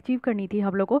 2020 में अचीव करनी थी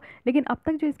हम लोग को, लेकिन अब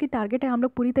तक जो इसकी टारगेट है हम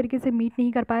लोग पूरी तरीके से मीट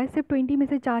नहीं कर पाए। सिर्फ 20 में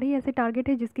से 4 ही ऐसे टारगेट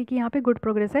है जिसकी कि यहाँ पे गुड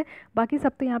प्रोग्रेस है, बाकी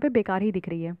सब तो यहाँ पे बेकार ही दिख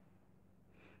रही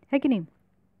है कि नहीं।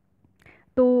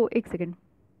 तो एक सेकेंड,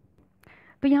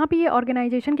 तो यहाँ पे ये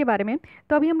ऑर्गेनाइजेशन के बारे में,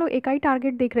 तो अभी हम लोग इकाई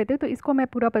टारगेट देख रहे थे, तो इसको मैं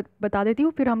पूरा बता देती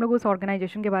हूँ, फिर हम लोग उस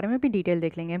ऑर्गेनाइजेशन के बारे में भी डिटेल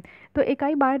देख लेंगे। तो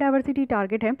इकाई बायोडाइवर्सिटी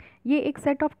टारगेट है, ये एक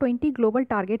सेट ऑफ 20 ग्लोबल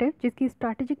टारगेट है जिसकी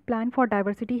स्ट्रैटेजिक प्लान फॉर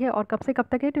डाइवर्सिटी है और कब से कब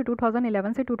तक है, तो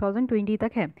 2011 से 2020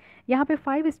 तक है। यहाँ पे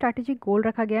 5 स्ट्रैटेजिक गोल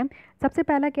रखा गया है। सबसे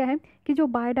पहला क्या है कि जो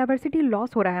बायोडाइवर्सिटी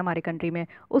लॉस हो रहा है हमारे कंट्री में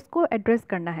उसको एड्रेस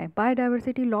करना है।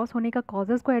 बायोडाइवर्सिटी लॉस होने का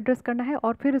कॉजेज़ को एड्रेस करना है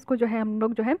और फिर उसको जो है हम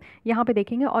लोग जो है यहाँ पे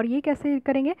देखेंगे। और ये कैसे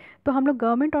करेंगे, तो हम लोग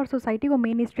गवर्नमेंट और सोसाइटी को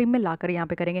मेन स्ट्रीम में लाकर यहाँ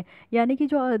पे करेंगे, यानी कि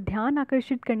जो ध्यान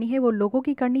आकर्षित करनी है वो लोगों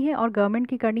की करनी है और गवर्नमेंट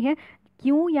की करनी है।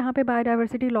 क्यों यहाँ पे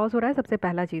बायोडाइवर्सिटी लॉस हो रहा है, सबसे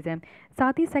पहला चीज़ है।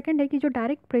 साथ ही सेकंड है कि जो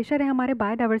डायरेक्ट प्रेशर है हमारे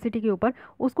बायोडाइवर्सिटी के ऊपर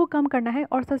उसको कम करना है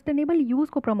और सस्टेनेबल यूज़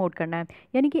को प्रमोट करना है,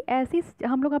 यानी कि ऐसी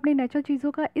हम लोग अपनी नेचुरल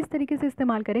चीज़ों का इस तरीके से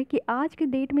इस्तेमाल करें कि आज के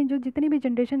डेट में जो जितनी भी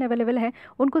जनरेशन अवेलेबल है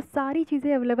उनको सारी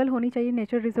चीज़ें अवेलेबल होनी चाहिए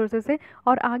नेचुरल रिसोर्सेज से,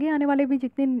 और आगे आने वाले भी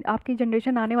जितने आपकी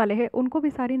जनरेशन आने वाले हैं उनको भी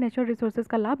सारी नेचुरल रिसोर्सेज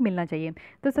का लाभ मिलना चाहिए।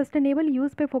 तो सस्टेनेबल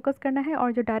यूज़ पे फोकस करना है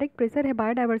और जो डायरेक्ट प्रेशर है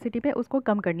बायोडाइवर्सिटी पे उसको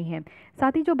कम करनी है।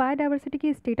 साथ ही जो बायोडाइवर्सिटी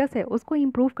की स्टेटस है उसको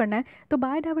इम्प्रूव करना है। तो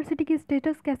बायोडाइवर्सिटी की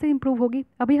स्टेटस कैसे इंप्रूव होगी,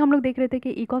 अभी हम लोग देख रहे थे कि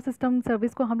इकोसिस्टम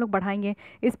सर्विस को हम लोग बढ़ाएंगे,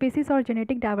 स्पीसीज और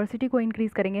जेनेटिक डाइवर्सिटी को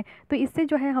इंक्रीज़ करेंगे, तो इससे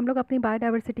जो है हम लोग अपनी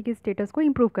बायोडाइवर्सिटी की स्टेटस को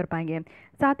इंप्रूव कर पाएंगे।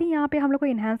 साथ ही यहाँ पे हम लोग को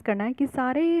इन्हांस करना है कि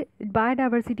सारे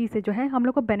बायोडाइवर्सिटी से जो है हम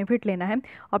लोग को बेनिफिट लेना है,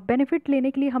 और बेनिफिट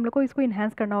लेने के लिए हम लोग को इसको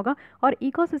इन्हांस करना होगा और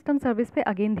इकोसिस्टम सर्विस पे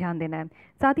अगेन ध्यान देना है।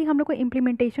 साथ ही हम लोग को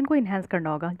इम्प्लीमेंटेशन को इन्हांस करना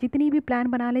होगा, जितनी भी प्लान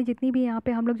बना ले, जितनी भी यहाँ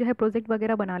पे हम लोग जो है प्रोजेक्ट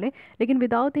वगैरह बना ले, लेकिन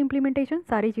विदाउट इम्प्लीमेंटेशन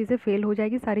सारी चीज़ें फेल हो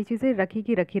जाएगी, सारी चीज़ें रखी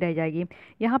की रखी रह जाएगी।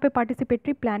 यहाँ पे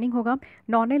पार्टिसिपेटरी प्लानिंग होगा,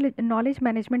 नॉलेज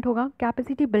मैनेजमेंट होगा,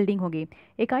 कैपेसिटी बिल्डिंग होगी।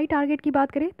 इकाई टारगेट की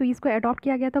बात करें तो इसको अडॉप्ट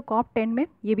किया गया था COP10 में,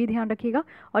 ये भी ध्यान रखिएगा,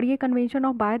 और ये कन्वेंशन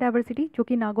ऑफ बायोडाइवर्सिटी जो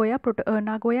कि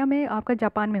नागोया में आपका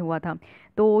जापान में हुआ था,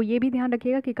 तो ये भी ध्यान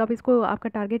रखिएगा कि कब इसको आपका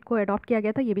टारगेट को अडॉप्ट किया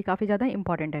गया था, ये भी काफ़ी ज़्यादा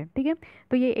इंपॉर्टेंट है। ठीक है,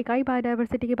 तो ये इकाई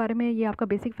बायोडाइवर्सिटी के बारे में ये आपका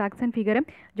बेसिक फैक्ट्स एंड फिगर है,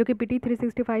 जो कि PT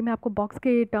 365 में आपको बॉक्स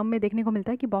के टर्म में देखने को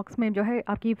मिलता है कि बॉक्स में जो है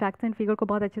आपकी फैक्ट्स एंड फिगर को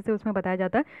बहुत अच्छे से उसमें बताया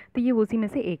जाता है, तो ये उसी में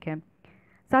से एक है।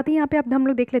 साथ ही यहाँ पे अब हम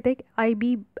लोग देख लेते हैं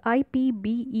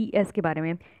IPBES के बारे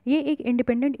में। ये एक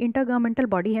इंडिपेंडेंट इंटरगवर्नमेंटल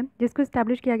बॉडी है जिसको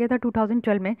इस्टेब्लिश किया गया था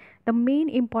 2012 में। The main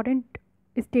important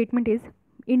statement is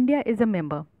India is a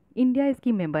member, India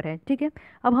इसकी मेंबर है। ठीक है,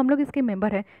 अब हम लोग इसके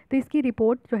मेंबर हैं तो इसकी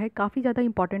रिपोर्ट जो है काफ़ी ज़्यादा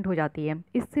इंपॉर्टेंट हो जाती है,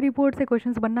 इस रिपोर्ट से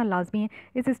क्वेश्चंस बनना लाजमी है,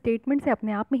 इस स्टेटमेंट से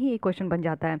अपने आप में ही एक क्वेश्चन बन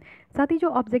जाता है। साथ ही जो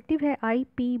ऑब्जेक्टिव है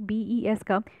IPBES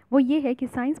का वो ये है कि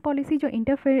साइंस पॉलिसी जो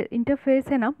इंटरफेस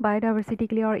है ना बायोडाइवर्सिटी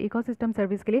के लिए और इकोसिस्टम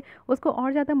सर्विस के लिए, उसको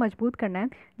और ज़्यादा मजबूत करना है,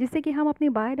 जिससे कि हम अपनी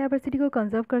बायोडाइवर्सिटी को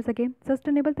कंजर्व कर सकें,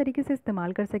 सस्टेनेबल तरीके से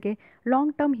इस्तेमाल कर सकें,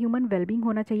 लॉन्ग टर्म ह्यूमन वेलबींग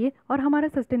होना चाहिए और हमारा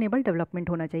सस्टेनेबल डेवलपमेंट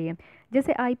होना चाहिए।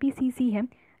 जैसे IPCC है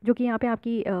जो कि यहाँ पे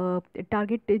आपकी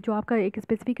टारगेट जो आपका एक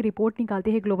स्पेसिफिक रिपोर्ट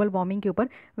निकालती है ग्लोबल वार्मिंग के ऊपर,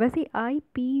 वैसे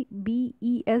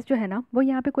IPBES जो है ना वो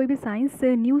यहाँ पे कोई भी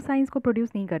न्यू साइंस को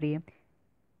प्रोड्यूस नहीं कर रही है,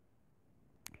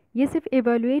 ये सिर्फ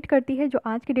एवेलुएट करती है जो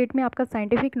आज की डेट में आपका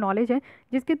साइंटिफिक नॉलेज है,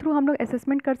 जिसके थ्रू हम लोग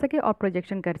असेसमेंट कर सके और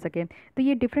प्रोजेक्शन कर सके। तो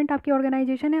ये डिफरेंट आपकी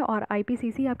ऑर्गेनाइजेशन है और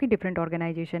IPCC आपकी डिफरेंट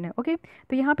ऑर्गेनाइजेशन है। ओके,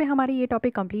 तो यहाँ पे हमारी ये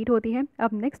टॉपिक कंप्लीट होती है। अब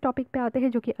नेक्स्ट टॉपिक पे आते हैं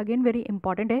जो कि अगेन वेरी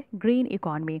इंपॉर्टेंट है, ग्रीन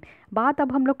इकॉनमी। बात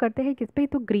अब हम लोग करते हैं किस पे,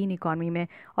 तो ग्रीन इकॉनमी में।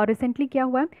 और रिसेंटली क्या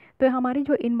हुआ है, तो हमारी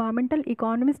जो इन्वायरमेंटल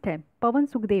इकोनॉमिस्ट है पवन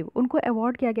सुखदेव, उनको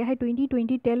अवार्ड किया गया है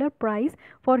 2020 Taylor prize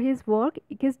for his work.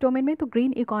 किस डोमेन में, तो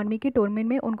ग्रीन इकॉनमी के डोमेन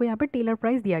में उनको यहाँ पे टेलर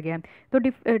प्राइज़ दिया गया है। तो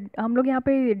हम लोग यहाँ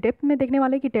पे डेप्थ में देखने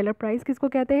वाले कि टेलर प्राइज़ किसको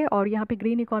कहते हैं और यहाँ पे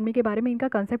ग्रीन इकॉनमी के बारे में इनका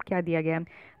कंसेप्ट क्या दिया गया है।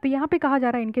 तो यहाँ पे कहा जा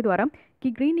रहा है इनके द्वारा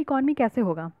कि ग्रीन इकॉनमी कैसे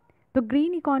होगा, तो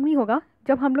ग्रीन इकॉनमी होगा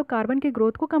जब हम लोग कार्बन के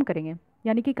ग्रोथ को कम करेंगे,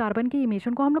 यानी कि कार्बन की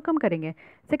इमिशन को हम लोग कम करेंगे।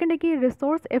 सेकंड है कि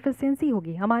रिसोर्स एफिशिएंसी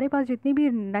होगी, हमारे पास जितनी भी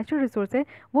नेचुरल रिसोर्स है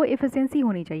वो एफिशिएंसी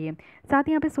होनी चाहिए। साथ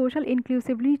ही यहाँ पे सोशल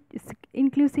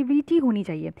इंक्लूसिविटी होनी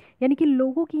चाहिए, यानी कि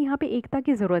लोगों की यहाँ पे एकता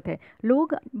की ज़रूरत है,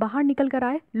 लोग बाहर निकल कर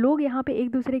आए, लोग यहाँ पे एक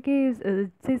दूसरे के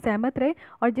से सहमत रहे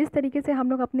और जिस तरीके से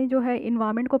हम लोग अपने जो है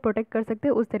इन्वायरमेंट को प्रोटेक्ट कर सकते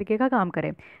हैं उस तरीके का काम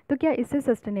करें। तो क्या इससे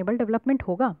सस्टेनेबल डेवलपमेंट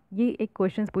होगा, ये एक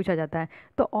क्वेश्चन पूछा जाता है।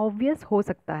 तो ऑब्वियस हो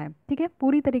सकता है, ठीक है,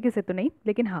 पूरी तरीके से तो नहीं,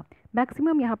 लेकिन हाँ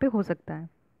मैक्सिमम यहाँ पे हो सकता है,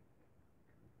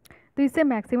 तो इससे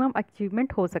मैक्सिमम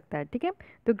अचीवमेंट हो सकता है। ठीक है,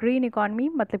 तो ग्रीन इकॉनमी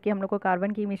मतलब कि हम लोग को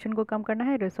कार्बन की इमिशन को कम करना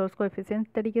है, रिसोर्स को एफिशिएंट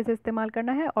तरीके से इस्तेमाल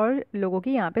करना है और लोगों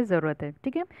की यहाँ पे ज़रूरत है।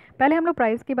 ठीक है, पहले हम लोग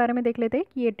प्राइस के बारे में देख लेते हैं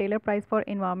कि ये Taylor price for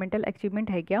environmental achievement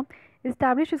है क्या।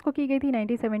 इस्टेब्लिश इसको की गई थी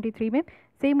 1973 में,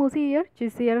 सेम उसी ईयर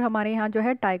जिस ईयर हमारे यहाँ जो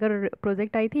है टाइगर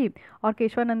प्रोजेक्ट आई थी और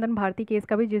केशवानंदन भारती केस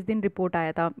का भी जिस दिन रिपोर्ट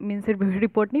आया था, मीन सिर्फ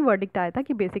रिपोर्ट नहीं वर्डिक्ट आया था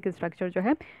कि बेसिक स्ट्रक्चर जो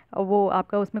है वो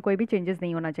आपका उसमें कोई भी चेंजेस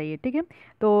नहीं होना चाहिए। ठीक है,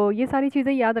 तो ये सारी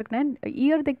चीज़ें याद रखना है,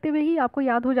 ईयर देखते हुए ही आपको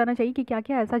याद हो जाना चाहिए कि क्या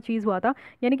क्या ऐसा चीज़ हुआ था,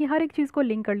 यानी कि हर एक चीज़ को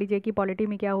लिंक कर लीजिए कि पॉलिटी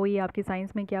में क्या हुई, आपकी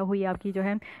साइंस में क्या हुई, आपकी जो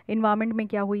है इन्वायरमेंट में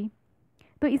क्या हुई।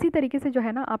 तो इसी तरीके से जो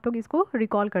है ना आप लोग इसको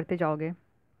रिकॉल करते जाओगे।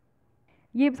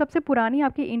 ये सबसे पुरानी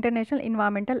आपकी इंटरनेशनल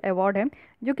इन्वायरमेंटल अवार्ड है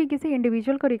जो कि किसी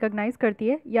इंडिविजुअल को रिकॉग्नाइज करती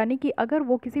है, यानी कि अगर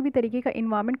वो किसी भी तरीके का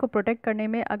इन्वायरमेंट को प्रोटेक्ट करने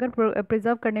में, अगर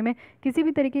प्रिजर्व करने में किसी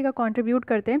भी तरीके का कंट्रीब्यूट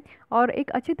करते हैं और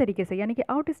एक अच्छे तरीके से, यानी कि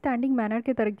आउटस्टैंडिंग मैनर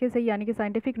के तरीके से, यानी कि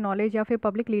साइंटिफिक नॉलेज या फिर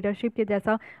पब्लिक लीडरशिप के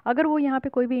जैसा अगर वो यहाँ पे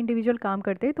कोई भी इंडिविजुअल काम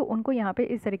करते हैं तो उनको यहाँ पे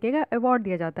इस तरीके का अवार्ड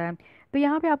दिया जाता है। तो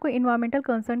यहाँ पे आपको इन्वायरमेंटल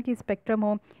कंसर्न की स्पेक्ट्रम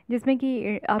हो, जिसमें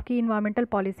कि आपकी इन्वायरमेंटल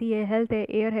पॉलिसी है, हेल्थ है,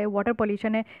 एयर है, वाटर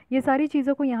पॉल्यूशन है, ये सारी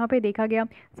चीज़ों को यहाँ पे देखा गया।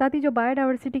 साथ ही जो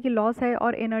बायोडाइवर्सिटी की लॉस है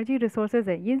और एनर्जी रिसोर्सेज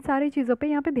है, इन सारी चीज़ों पे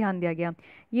यहाँ पे ध्यान दिया गया।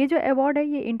 ये जो अवार्ड है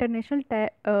ये international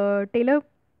Taylor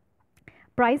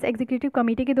price executive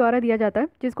committee के द्वारा दिया जाता है,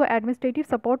 जिसको एडमिनिस्ट्रेटिव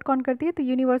सपोर्ट कौन करती है, तो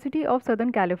यूनिवर्सिटी ऑफ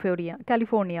सदर्न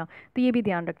कैलिफोर्निया। तो ये भी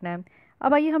ध्यान रखना है।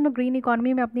 अब आइए हम लोग ग्रीन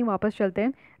इकॉनमी में अपनी वापस चलते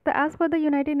हैं। तो as per the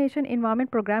United nation environment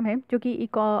programme है, जो कि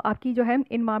आपकी जो है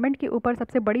इन्वायरमेंट के ऊपर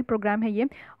सबसे बड़ी प्रोग्राम है ये,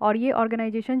 और ये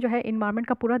ऑर्गेनाइजेशन जो है इन्वायरमेंट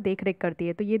का पूरा देख रेख करती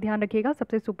है। तो ये ध्यान रखिएगा,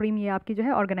 सबसे सुप्रीम ये आपकी जो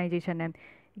है ऑर्गेनाइजेशन है।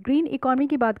 ग्रीन इकॉनमी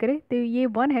की बात करें तो ये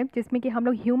वन है जिसमें कि हम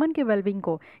लोग ह्यूमन के वेलबींग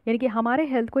को, यानी कि हमारे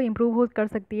हेल्थ को इम्प्रूव हो कर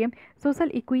सकती है, सोशल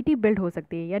इक्विटी बिल्ड हो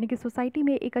सकती है, यानी कि सोसाइटी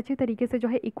में एक अच्छे तरीके से जो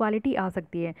है इक्वालिटी आ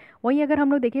सकती है। वहीं अगर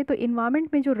हम लोग देखें तो इन्वायरमेंट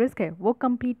में जो रिस्क है वो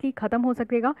कम्प्लीटली ख़त्म हो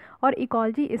सकेगा, और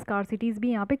इकोलॉजी स्कार्सिटीज़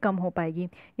भी यहाँ पे कम हो पाएगी।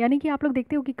 यानी कि आप लोग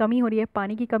देखते हो कि कमी हो रही है,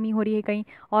 पानी की कमी हो रही है कहीं,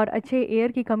 और अच्छे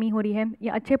एयर की कमी हो रही है,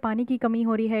 या अच्छे पानी की कमी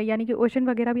हो रही है, यानी कि ओशन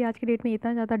वगैरह भी आज के डेट में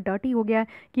इतना ज़्यादा डर्टी हो गया है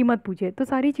कि मत पूछिए। तो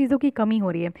सारी चीज़ों की कमी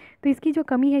हो रही है, तो इसकी जो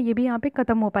कमी है ये भी यहाँ पे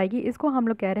ख़त्म हो पाएगी। इसको हम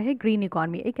लोग कह रहे हैं ग्रीन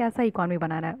इकॉनमी, एक ऐसा इकॉनमी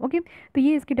बनाना है। ओके, तो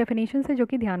ये इसकी डेफिनेशन है जो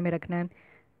कि ध्यान में रखना है।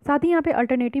 साथ ही यहाँ पे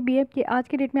अल्टरनेटिव भी है कि आज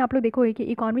के डेट में आप लोग देखोगे कि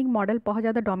इकोनॉमिक मॉडल बहुत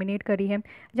ज़्यादा डोमिनेट कर रही है,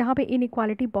 जहाँ पे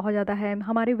इनइक्वालिटी बहुत ज़्यादा है,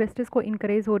 हमारे वेस्टेज को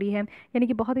इंकरेज हो रही है, यानी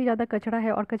कि बहुत ही ज़्यादा कचरा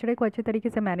है और कचरे को अच्छे तरीके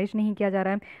से मैनेज नहीं किया जा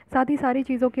रहा है। साथ ही सारी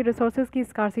चीज़ों की रिसोर्सेज की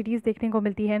स्कार्सिटीज़ देखने को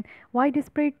मिलती है। वाइड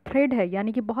स्प्रेड थ्रेड है,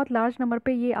 यानी कि बहुत लार्ज नंबर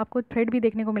पर ये आपको थ्रेड भी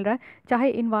देखने को मिल रहा है, चाहे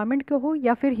इन्वायरमेंट की हो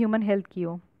या फिर ह्यूमन हेल्थ की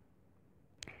हो।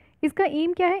 इसका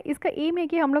एम क्या है? इसका एम है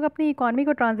कि हम लोग अपनी इकॉनमी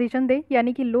को ट्रांजिशन दें,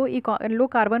 यानी कि लो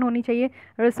कार्बन होनी चाहिए,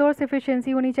 रिसोर्स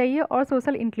एफिशिएंसी होनी चाहिए और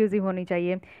सोशल इंक्लूसिव होनी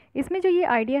चाहिए। इसमें जो ये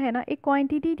आइडिया है ना, एक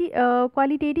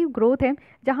क्वालिटेटिव ग्रोथ है,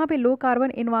 जहाँ पे लो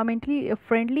कार्बन इन्वायरमेंटली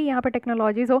फ्रेंडली यहाँ पे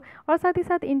टेक्नोलॉजीज़ हो, और साथ ही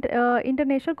साथ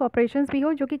इंटरनेशनल कॉपरेशन भी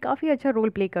हो, जो कि काफ़ी अच्छा रोल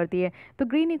प्ले करती है। तो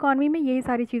ग्रीन इकॉनमी में यही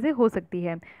सारी चीज़ें हो सकती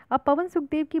है। अब पवन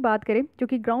सुखदेव की बात करें, जो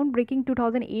कि ग्राउंड ब्रेकिंग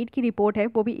 2008 की रिपोर्ट है,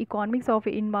 वो भी economics of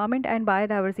environment and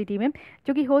biodiversity में,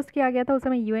 जो कि होस्ट किया गया था उस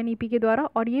समय यूएनईपी के द्वारा,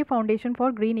 और ये foundation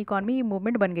for green economy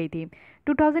movement बन गई थी।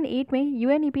 2008 में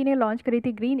यूएनईपी ने लॉन्च करी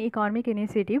थी ग्रीन इकोनॉमिक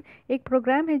इनिशिएटिव, एक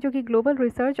प्रोग्राम है जो कि ग्लोबल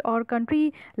रिसर्च और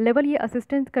कंट्री लेवल ये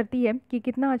असिस्टेंस करती है कि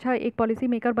कितना अच्छा एक पॉलिसी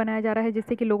मेकर बनाया जा रहा है,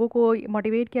 जिससे कि लोगों को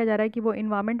मोटिवेट किया जा रहा है कि वो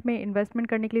इन्वायरमेंट में इन्वेस्टमेंट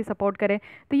करने के लिए सपोर्ट करें।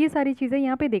 तो ये सारी चीज़ें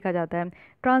यहाँ पे देखा जाता है।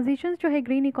 ट्रांजिशन जो है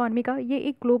ग्रीन इकॉनमी का, ये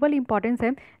एक ग्लोबल इंपॉर्टेंस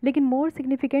है, लेकिन मोर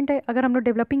सिग्निफिकेंट है अगर हम लोग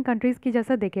डेवलपिंग कंट्रीज़ की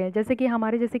जैसा देखें, जैसे कि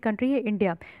हमारे जैसी कंट्री है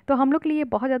इंडिया। तो हम लोग के लिए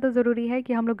बहुत ज़्यादा ज़रूरी है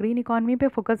कि हम लोग ग्रीन इकॉनमी पे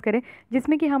फोकस करें,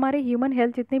 जिसमें कि हमारे ह्यूमन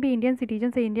हेल्थ, जितने भी इंडियन सिटीजन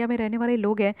से इंडिया में रहने वाले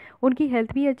लोग हैं, उनकी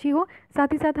हेल्थ भी अच्छी हो,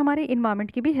 साथ ही साथ हमारे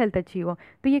इन्वायरमेंट की भी हेल्थ अच्छी हो।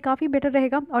 तो ये काफ़ी बेटर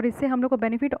रहेगा, और इससे हम लोग को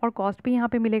बेनिफिट और कॉस्ट भी यहाँ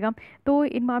पे मिलेगा। तो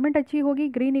इन्वायरमेंट अच्छी होगी,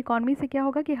 ग्रीन इकॉनमी से क्या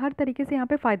होगा कि हर तरीके से यहाँ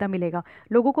पे फ़ायदा मिलेगा,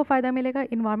 लोगों को फ़ायदा मिलेगा,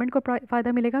 इन्वायरमेंट को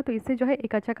फ़ायदा मिलेगा, तो इससे जो है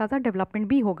एक अच्छा खासा डेवलपमेंट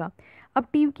भी होगा। अब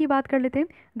टीव की बात कर लेते हैं,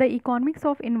 the economics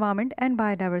of environment and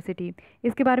biodiversity.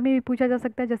 इसके बारे में भी पूछा जा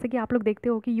सकता है, जैसे कि आप लोग देखते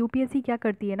हो कि यूपीएससी क्या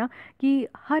करती है ना, कि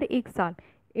हर एक साल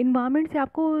इन्वायरमेंट से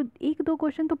आपको एक दो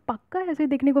क्वेश्चन तो पक्का ऐसे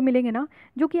देखने को मिलेंगे ना,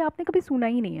 जो कि आपने कभी सुना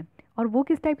ही नहीं है। और वो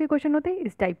किस टाइप के क्वेश्चन होते हैं?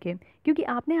 इस टाइप के, क्योंकि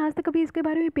आपने आज तक कभी इसके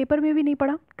बारे में पेपर में भी नहीं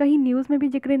पढ़ा, कहीं न्यूज़ में भी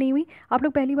जिक्र नहीं हुई, आप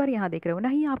लोग पहली बार यहाँ देख रहे हो ना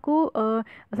ही आपको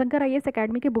शंकर आईएएस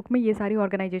एकेडमी के बुक में ये सारी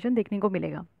ऑर्गेनाइजेशन देखने को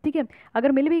मिलेगा। ठीक है,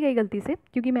 अगर मिल भी गई गलती से,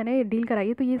 क्योंकि मैंने डील कराई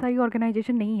है, तो ये सारी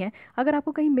ऑर्गेनाइजेशन नहीं है, अगर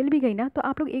आपको कहीं मिल भी गई ना, तो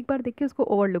आप लोग एक बार देख के उसको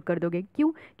ओवरलुक कर दोगे।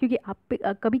 क्यों? क्योंकि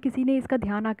आप कभी किसी ने इसका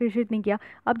ध्यान आकर्षित नहीं किया।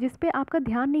 अब जिस पे आपका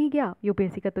ध्यान नहीं गया,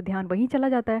 यूपीएससी का तो ध्यान वहीं चला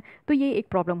जाता है, तो ये एक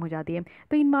प्रॉब्लम हो जाती है।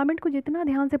 तो इन्वायरमेंट को जितना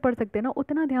ध्यान से पढ़ सकते हैं ना,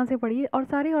 उतना ध्यान से पढ़िए, और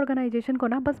सारे ऑर्गेनाइजेशन को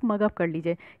ना बस मग अप कर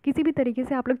लीजिए, किसी भी तरीके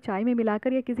से आप लोग चाय में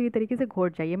मिलाकर या किसी भी तरीके से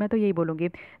घोट जाइए, मैं तो यही बोलूँगी।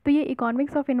 तो ये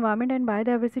economics of environment and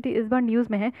biodiversity इस बार न्यूज़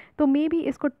में है, तो मे भी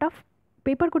इसको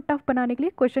पेपर को टफ बनाने के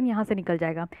लिए क्वेश्चन यहाँ से निकल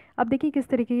जाएगा। अब देखिए किस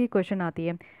तरीके की क्वेश्चन आती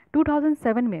है।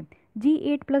 2007 में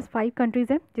G8+5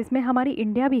 कंट्रीज़ है, जिसमें हमारी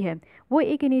इंडिया भी है, वो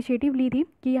एक इनिशिएटिव ली थी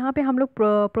कि यहाँ पे हम लोग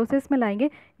प्रोसेस में लाएंगे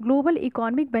ग्लोबल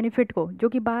इकोनॉमिक बेनिफिट को, जो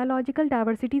कि बायोलॉजिकल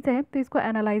डाइवर्सिटी से है, तो इसको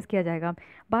एनालाइज किया जाएगा।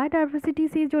 बायोडाइवर्सिटी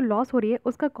से जो लॉस हो रही है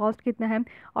उसका कॉस्ट कितना है,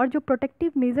 और जो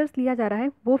प्रोटेक्टिव मेजर्स लिया जा रहा है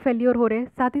वो फेल्योर हो रहे हैं,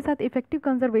 साथ ही साथ इफेक्टिव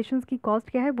कंजर्वेशन की कॉस्ट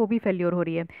क्या है वो भी फेल्योर हो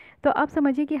रही है। तो आप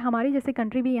समझिए कि हमारी जैसे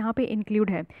कंट्री भी यहाँ पे इंक्लूड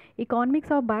है।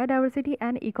 Economics of biodiversity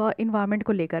and environment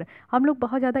को लेकर हम लोग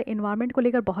बहुत ज़्यादा इन्वायरमेंट को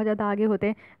लेकर बहुत ज़्यादा आगे होते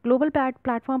हैं, ग्लोबल ग्लोबल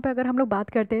प्लेटफॉर्म पे अगर हम लोग बात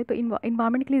करते हैं तो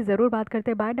इन्वायरमेंट के लिए ज़रूर बात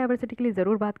करते हैं, बायोडाइवर्सिटी के लिए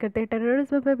ज़रूर बात करते हैं,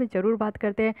 टेररिज्म पे भी ज़रूर बात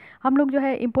करते हैं, हम लोग जो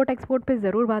है इंपोर्ट एक्सपोर्ट पे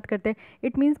ज़रूर बात करते हैं।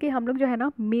 इट मीन्स कि हम लोग जो है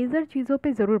ना मेजर चीज़ों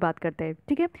पे ज़रूर बात करते हैं,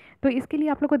 ठीक है। तो इसके लिए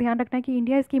आप लोग को ध्यान रखना है कि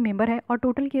इंडिया इसकी मेंबर है और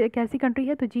टोटल कैसी कंट्री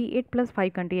है, तो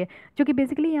G8+5 कंट्री है, जो कि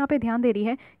बेसिकली यहाँ पे ध्यान दे रही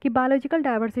है कि बायोलॉजिकल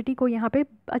डाइवर्सिटी को यहाँ पे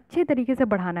अच्छे तरीके से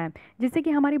बढ़ाना है, जिससे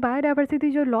कि हमारी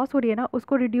बायोडाइवर्सिटी जो लॉस हो रही है ना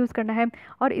उसको रिड्यूस करना है।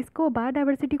 और इसको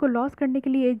बायोडाइवर्सिटी को लॉस करने के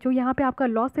लिए जो यहाँ पे आपका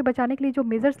लॉस से बचाने के लिए जो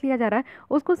मेजर्स लिया जा रहा है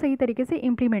उसको सही तरीके से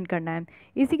इम्प्लीमेंट करना है।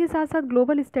 इसी के साथ साथ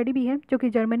ग्लोबल स्टडी भी है जो कि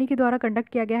जर्मनी के द्वारा कंडक्ट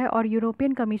किया गया है और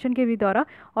यूरोपियन कमीशन के भी द्वारा,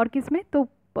 और किसमें, तो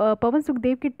पवन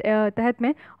सुखदेव के तहत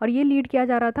में, और ये लीड किया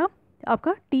जा रहा था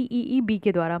आपका TEEB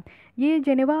के द्वारा। ये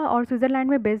जेनेवा और स्विट्ज़रलैंड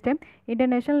में बेस्ड है,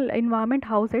 इंटरनेशनल इन्वायरमेंट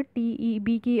हाउस है।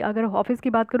 TEEB की अगर ऑफिस की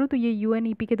बात करूँ तो ये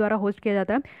UNEP के द्वारा होस्ट किया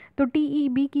जाता है। तो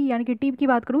TEEB की यानी कि टीब की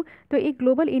बात करूँ तो एक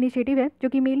ग्लोबल इनिशिएटिव है जो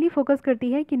कि मेनली फोकस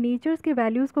करती है कि नेचर्स के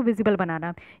वैल्यूज़ को विजिबल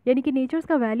बनाना, यानी कि नेचर्स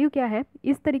का वैल्यू क्या है,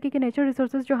 इस तरीके के नेचर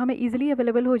रिसोर्सेज जो हमें ईजिली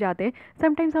अवेलेबल हो जाते हैं,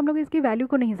 समटाइम्स हम लोग इसकी वैल्यू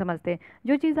को नहीं समझते।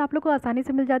 जो चीज़ आप लोग को आसानी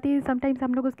से मिल जाती है समटाइम्स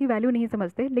हम लोग उसकी वैल्यू नहीं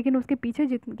समझते, लेकिन उसके पीछे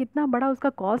कितना बड़ा उसका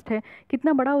कॉस्ट है,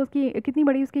 कितनी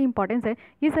बड़ी उसकी इंपॉर्टेंस है,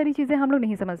 ये सारी चीज़ें हम लोग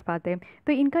नहीं समझ पाते।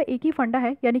 तो इनका एक ही फंडा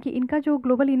है, यानी कि इनका जो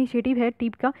ग्लोबल इनिशिएटिव है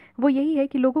टीप का, वो यही है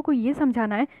कि लोगों को ये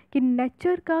समझाना है कि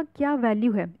नेचर का क्या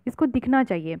वैल्यू है, इसको दिखना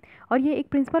चाहिए। और ये एक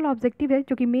प्रिंसिपल ऑब्जेक्टिव है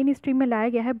जो कि मेन स्ट्रीम में लाया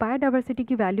गया है बायोडाइवर्सिटी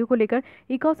की वैल्यू को लेकर,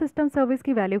 इकोसिस्टम सर्विस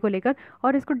की वैल्यू को लेकर,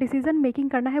 और इसको डिसीजन मेकिंग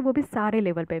करना है वो भी सारे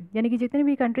लेवल पे, यानी कि जितने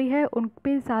भी कंट्री है उन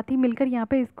पे साथ ही मिलकर यहाँ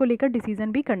पे इसको लेकर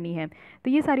डिसीजन भी करनी है।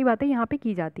 तो ये सारी बातें यहाँ पे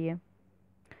की जाती है।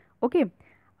 ओके,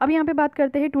 अब यहाँ पे बात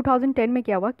करते हैं 2010 में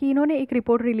क्या हुआ कि इन्होंने एक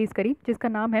रिपोर्ट रिलीज़ करी जिसका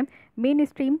नाम है main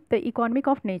stream the economic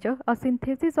of nature, a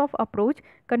synthesis of approach,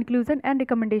 conclusion and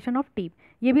recommendation of टीप।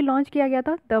 ये भी लॉन्च किया गया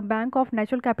था the bank of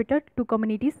natural capital to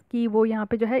communities की, वो यहाँ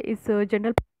पे जो है इस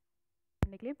जनरल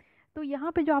करने के लिए। तो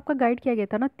यहाँ पे जो आपका गाइड किया गया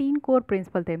था ना, 3 कोर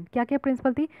प्रिंसिपल थे। क्या क्या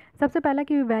प्रिंसिपल थी? सबसे पहला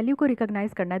कि वैल्यू को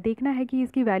रिकॉग्नाइज करना है, देखना है कि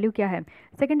इसकी वैल्यू क्या है।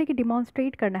 सेकंड है कि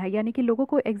डिमॉन्स्ट्रेट करना है, यानी कि लोगों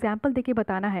को एग्जाम्पल देके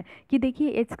बताना है कि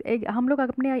देखिए हम लोग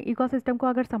अपने इकोसिस्टम को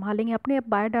अगर संभालेंगे, अपने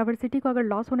बायोडाइवर्सिटी को अगर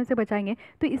लॉस होने से बचाएंगे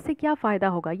तो इससे क्या फ़ायदा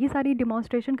होगा, ये सारी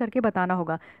डिमॉन्स्ट्रेशन करके बताना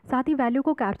होगा। साथ ही वैल्यू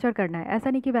को कैप्चर करना है, ऐसा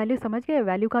नहीं कि वैल्यू समझ गए,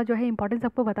 वैल्यू का जो है इंपॉर्टेंस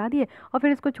सबको बता दिए और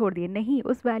फिर इसको छोड़ दिए, नहीं,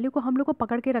 उस वैल्यू को हम लोग को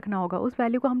पकड़ के रखना होगा, उस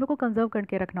वैल्यू को हम लोग को कंजर्व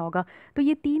करके रखना होगा। तो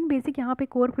ये 3 बेसिक यहाँ पे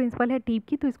कोर प्रिंसिपल है टीप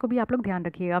की, तो इसको भी आप लोग ध्यान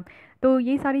रखिएगा। तो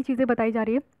ये सारी चीज़ें बताई जा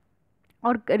रही है।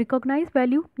 और रिकॉग्नाइज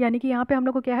वैल्यू, यानी कि यहाँ पे हम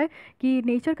लोग को क्या है कि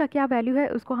नेचर का क्या वैल्यू है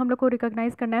उसको हम लोग को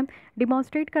रिकॉग्नाइज करना है,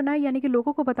 डिमॉन्स्ट्रेट करना है, यानी कि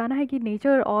लोगों को बताना है कि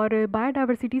नेचर और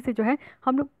बायोडाइवर्सिटी से जो है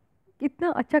हम लोग इतना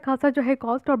अच्छा खासा जो है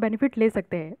कॉस्ट और बेनिफिट ले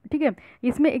सकते हैं, ठीक है।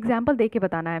 इसमें एग्जाम्पल दे के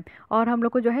बताना है और हम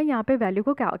लोग को जो है यहाँ पे वैल्यू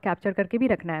को कैप्चर करके भी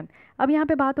रखना है। अब यहाँ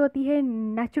पे बात होती है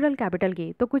नेचुरल कैपिटल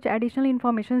की, तो कुछ एडिशनल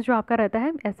इन्फॉर्मेशन जो आपका रहता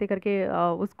है ऐसे करके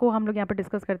उसको हम लोग यहाँ पे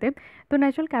डिस्कस करते हैं। तो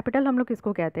नेचुरल कैपिटल हम लोग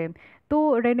किसको कहते हैं?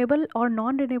 तो रेनेबल और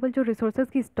नॉन रेनेबल जो रिसोर्सेज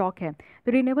की स्टॉक है।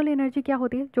 तो रिनेबल एनर्जी क्या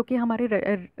होती है? जो कि हमारे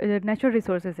नेचुरल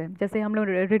रिसोर्सेज हैं। जैसे हम लोग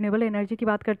रिनेबल एनर्जी की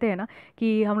बात करते हैं ना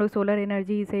कि हम लोग सोलर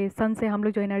एनर्जी से, सन से हम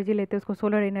लोग जो एनर्जी लेते हैं उसको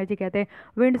सोलर एनर्जी कहते हैं,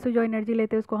 विंड से जो एनर्जी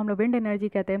लेते हैं उसको हम लोग विंड एनर्जी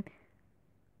कहते हैं।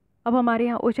 अब हमारे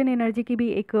यहाँ ओशन एनर्जी की भी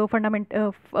एक फंडामेंट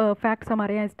फैक्ट्स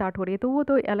हमारे यहाँ स्टार्ट हो रही है, तो वो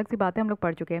तो अलग सी बात है, हम लोग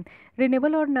पढ़ चुके हैं।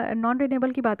 रिनेबल और नॉन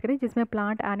रिनेबल की बात करें जिसमें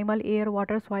plant, animal, air,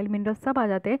 water, soil, mineral सब आ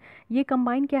जाते हैं। ये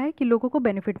कंबाइन क्या है कि लोगों को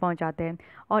बेनिफिट पहुँचाते हैं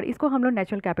और इसको हम लोग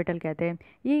नेचुरल कैपिटल कहते हैं।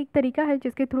 ये एक तरीका है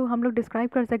जिसके थ्रू हम लोग डिस्क्राइब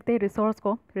कर सकते हैं रिसोर्स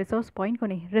को, रिसोर्स पॉइंट को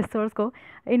नहीं, रिसोर्स को,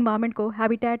 इन्वायरमेंट को,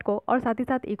 हैबिटेट को और साथ ही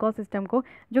साथ इकोसिस्टम को,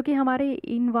 जो कि हमारे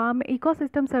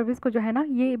इकोसिस्टम सर्विस को जो है ना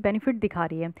ये बेनिफिट दिखा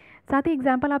रही है। साथ ही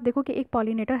एग्जाम्पल आप देखो कि एक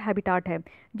पॉलिनेटर हैबिटाट है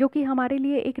जो कि हमारे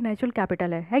लिए एक नेचुरल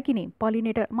कैपिटल है कि नहीं?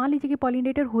 पॉलिनेटर, मान लीजिए कि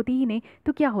पॉलिनेटर होती ही नहीं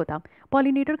तो क्या होता?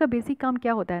 पॉलिनेटर का बेसिक काम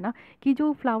क्या होता है ना कि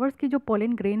जो फ्लावर्स के जो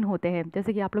पोलन ग्रेन होते हैं,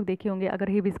 जैसे कि आप लोग देखे होंगे अगर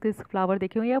हिबिस्कस फ्लावर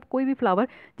देखे होंगे या कोई भी फ्लावर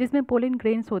जिसमें पोलन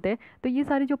ग्रेन्स होते हैं, तो ये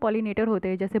सारे जो पॉलिनेटर होते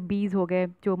हैं जैसे बीज हो गए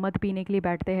जो मध पीने के लिए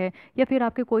बैठते हैं, या फिर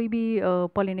आपके कोई भी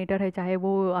पॉलिनेटर है, चाहे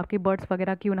वो आपके बर्ड्स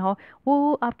वगैरह क्यों ना हो,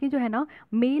 वो आपके जो है ना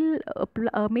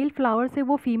मेल फ्लावर से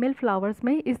वो फीमेल फ्लावर्स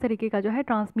में इस तरीके का जो है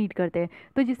ट्रांसमिट करते हैं,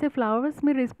 तो जिससे फ्लावर्स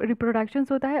में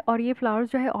रिप्रोडक्शंस होता है और ये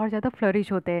फ्लावर्स जो है और ज़्यादा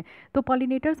फ्लरिश होते हैं। तो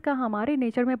पॉलिनेटर्स का हमारे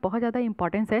नेचर में बहुत ज़्यादा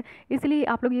इंपॉर्टेंस है, इसलिए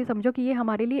आप लोग ये समझो कि ये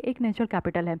हमारे लिए एक नेचुरल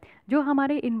कैपिटल है जो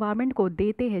हमारे इन्वायरमेंट को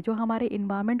देते हैं, जो हमारे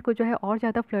इन्वायरमेंट को जो है और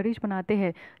ज़्यादा फ्लरिश बनाते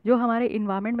हैं, जो हमारे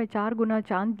इन्वायरमेंट में 4 गुना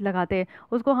चांद लगाते हैं,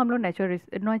 उसको हम लोग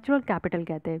नेचुरल कैपिटल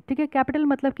कहते हैं, ठीक है। कैपिटल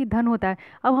मतलब कि धन होता है।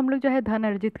 अब हम लोग जो है धन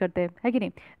अर्जित करते हैं, है कि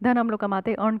नहीं? धन हम लोग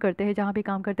कमाते हैं, अर्न करते हैं, जहाँ भी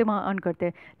काम करते हैं वहाँ अर्न करते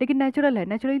हैं, लेकिन नेचुरल है,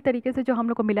 नेचुरल तरीके से जो हम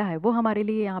लोग को मिला है वो हमारे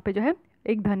लिए यहाँ पे जो है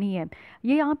एक धन ही है।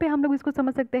 ये यहाँ पे हम लोग इसको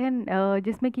समझ सकते हैं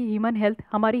जिसमें कि ह्यूमन हेल्थ,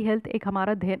 हमारी हेल्थ एक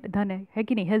हमारा धन है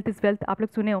कि नहीं। हेल्थ इज़ वेल्थ, आप लोग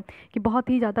सुने हो कि बहुत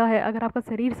ही ज़्यादा है। अगर आपका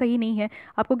शरीर सही नहीं है,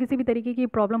 आपको किसी भी तरीके की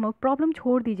प्रॉब्लम हो, प्रॉब्लम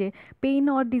छोड़ दीजिए, पेन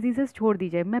और डिजीजेस छोड़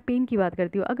दीजिए, मैं पेन की बात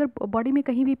करती हूँ। अगर बॉडी में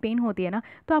कहीं भी पेन होती है ना,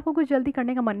 तो आपको कुछ जल्दी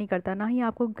करने का मन नहीं करता, ना ही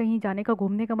आपको कहीं जाने का,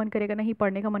 घूमने का मन करेगा, ना ही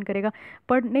पढ़ने का मन करेगा।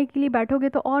 पढ़ने के लिए बैठोगे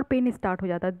तो और पेन स्टार्ट हो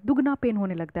जाता है, दुगना पेन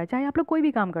होने लगता है। चाहे आप लोग कोई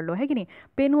भी काम कर लो, है कि नहीं।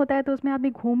 पेन होता है तो उसमें आदमी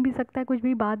घूम भी सकता है, कुछ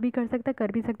भी बात भी कर सकता है,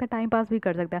 कर भी सकता है, टाइम पास भी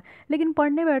कर सकता है। लेकिन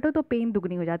पढ़ने बैठो तो पेन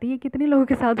दुगनी हो जाती है। ये कितने लोगों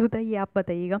के साथ होता है ये आप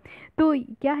बताइएगा। तो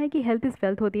क्या है कि हेल्थ इज़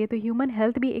वेल्थ होती है, तो ह्यूमन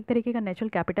हेल्थ भी एक तरीके का नेचुरल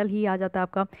कैपिटल ही आ जाता है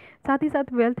आपका। साथ ही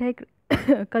साथ वेल्थ है,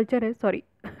 कल्चर है, सॉरी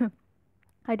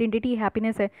आइडेंटिटी,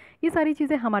 हैप्पीनेस है, ये सारी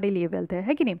चीज़ें हमारे लिए वेल्थ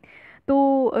है कि नहीं।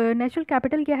 तो नेचुरल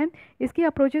कैपिटल क्या है, इसकी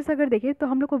अप्रोचेस अगर देखें तो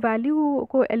हम लोग को वैल्यू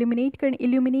को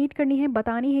इल्यूमिनेट करनी है,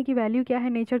 बतानी है कि वैल्यू क्या है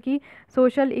नेचर की,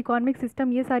 सोशल, इकोनॉमिक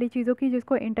सिस्टम, ये सारी चीज़ों की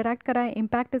जिसको इंटरेक्ट कराएं,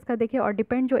 इम्पैक्ट इसका देखें और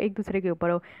डिपेंड जो एक दूसरे के ऊपर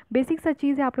हो। बेसिक सा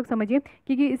चीज़ है, आप लोग समझिए,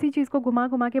 क्योंकि इसी चीज़ को घुमा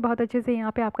घुमा के बहुत अच्छे से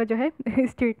यहाँ पे आपका जो है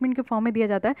स्टेटमेंट के फॉर्म में दिया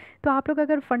जाता है। तो आप लोग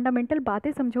अगर फंडामेंटल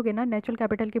बातें समझोगे ना नेचुरल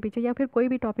कैपिटल के पीछे या फिर कोई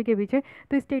भी टॉपिक के पीछे,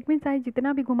 तो स्टेटमेंट चाहे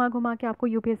जितना भी घुमा घुमा के आपको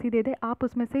यूपीएससी दे दे, आप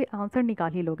उसमें से आंसर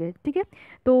निकाल ही लोगे, ठीक है।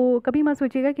 तो कभी मत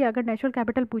सोचिएगा कि अगर नेचुरल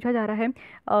कैपिटल पूछा जा रहा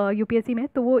है यूपीएससी में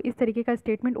तो वो इस तरीके का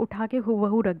स्टेटमेंट उठा के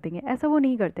हूबहू रख देंगे, ऐसा वो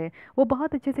नहीं करते हैं। वो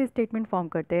बहुत अच्छे से स्टेटमेंट फॉर्म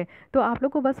करते हैं। तो आप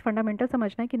लोग को बस फंडामेंटल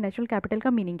समझना है कि नेचुरल कैपिटल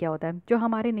का मीनिंग क्या होता है। जो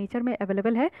हमारे नेचर में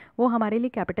अवेलेबल है वो हमारे लिए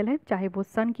कैपिटल है, चाहे वो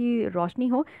सन की रोशनी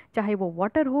हो, चाहे वो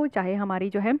वाटर हो, चाहे हमारी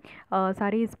जो है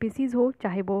सारी स्पीसीज़ हो,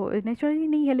 चाहे वो नेचुरली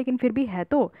नहीं है लेकिन फिर भी है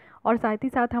तो, और साथ ही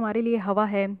साथ हमारे लिए हवा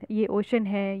है, ये ओशन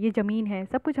है, ये ज़मीन है,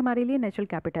 सब कुछ हमारे लिए नेचुरल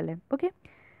कैपिटल है। ओके,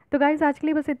 तो गाइज़ आज के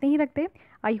लिए बस इतने ही रखते हैं।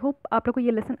 आई होप आप लोग को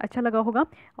ये लेसन अच्छा लगा होगा,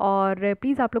 और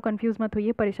प्लीज़ आप लोग कंफ्यूज मत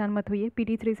होइए, परेशान मत होइए।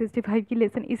 पीटी 365 की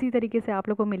लेसन इसी तरीके से आप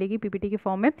लोग को मिलेगी पीपीटी के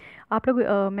फॉर्म में। आप लोग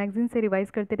मैगजीन से रिवाइज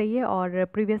करते रहिए और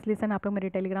प्रीवियस लेसन आप लोग मेरे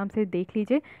टेलीग्राम से देख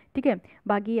लीजिए, ठीक है।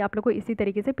 बाकी आप लोग को इसी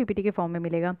तरीके से पीपीटी के फॉर्म में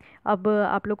मिलेगा। अब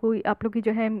आप लोग की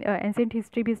जो है एंशिएंट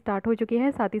हिस्ट्री भी स्टार्ट हो चुकी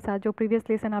है, साथ ही साथ जो प्रीवियस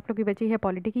लेसन आप लोग की बची है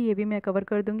पॉलिटी की, ये भी मैं कवर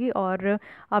कर दूँगी, और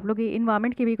आप लोग की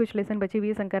इन्वायरमेंट की भी कुछ लेसन बची हुई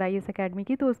है शंकर IAS अकेडमी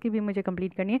की, तो उसकी भी मुझे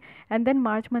कंप्लीट करनी है। एंड देन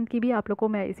मार्च मंथ की भी आप लोग को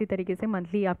मैं इसी तरीके से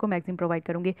मंथली आपको मैगजीन प्रोवाइड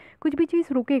करूँगी। कुछ भी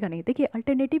चीज़ रुकेगा नहीं, देखिए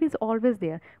अल्टरनेटिव इज़ ऑलवेज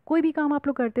देयर। कोई भी काम आप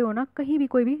लोग करते हो ना, कहीं भी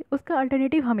कोई भी, उसका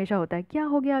अल्टरनेटिव हमेशा होता है। क्या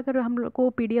हो गया अगर हम लोग को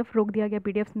PDF रोक दिया गया,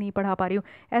 PDF नहीं पढ़ा पा रही हूँ,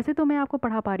 ऐसे तो मैं आपको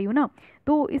पढ़ा पा रही हूँ ना।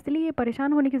 तो इसलिए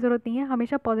परेशान होने की ज़रूरत नहीं है,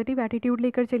 हमेशा पॉजिटिव एटीट्यूड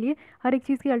लेकर चलिए। हर एक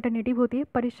चीज़ की अल्टरनेटिव होती है,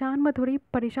 परेशान मत हो रही।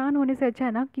 परेशान होने से अच्छा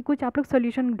है ना कि कुछ आप लोग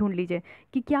सोल्यूशन ढूंढ लीजिए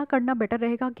कि क्या करना बेटर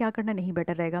रहेगा, क्या करना नहीं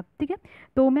बेटर रहेगा, ठीक है।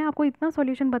 तो मैं आपको इतना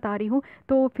सोल्यूशन बता रही हूँ,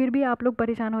 तो फिर भी आप लोग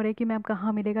परेशान हो रहे हैं कि मैम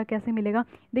कहाँ मिलेगा, कैसे मिलेगा।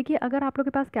 देखिए अगर आप लोग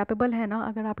के पास कैपेबल है ना,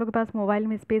 अगर आप लोग के पास मोबाइल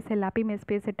में स्पेस है, लैपटॉप में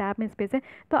स्पेस है, टैब में स्पेस है,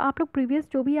 तो आप लोग प्रीवियस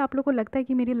जो भी आप लोग को लगता है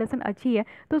कि मेरी लेसन अच्छी है,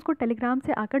 तो उसको टेलीग्राम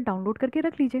से आकर डाउनलोड करके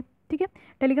रख लीजिए, ठीक है।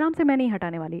 टेलीग्राम से मैं नहीं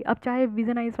हटाने वाली, अब चाहे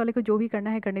विजन आइस वाले को जो भी करना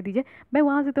है करने दीजिए, मैं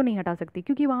वहाँ से तो नहीं हटा सकती,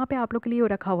 क्योंकि वहाँ पे आप लोग के लिए वो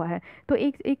रखा हुआ है। तो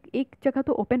एक जगह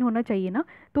तो ओपन होना चाहिए ना,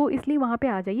 तो इसलिए वहाँ पे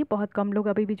आ जाइए। बहुत कम लोग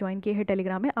अभी भी ज्वाइन किए हैं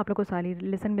टेलीग्राम में, आप लोग को सारी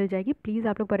लेसन मिल जाएगी। प्लीज़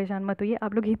आप लोग परेशान मत होइए,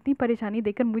 आप लोग इतनी परेशानी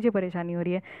देखकर मुझे परेशानी हो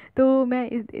रही है, तो मैं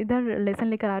इधर लेसन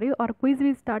लेकर आ रही हूँ, और क्विज़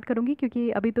भी स्टार्ट करूँगी, क्योंकि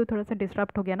अभी तो थोड़ा सा डिस्टर्ब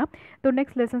हो गया ना। तो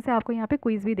नेक्स्ट लेसन से आपको यहाँ पे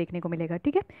क्विज़ भी देखने को मिलेगा,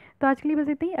 ठीक है। तो आज के लिए बस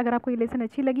इतनी ही। अगर आपको ये लेसन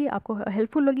अच्छी लगी, आपको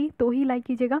हेल्पफुल लगी, तो ही लाइक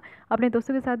कीजिएगा, अपने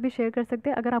दोस्तों के साथ भी शेयर कर सकते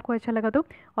हैं अगर आपको अच्छा लगा तो।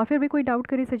 और फिर भी कोई डाउट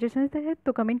करिए, सजेशन है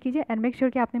तो कमेंट कीजिए, एंड मेक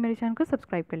श्योर कि आपने मेरे चैनल को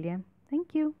सब्सक्राइब कर लिया है।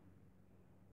 Thank you.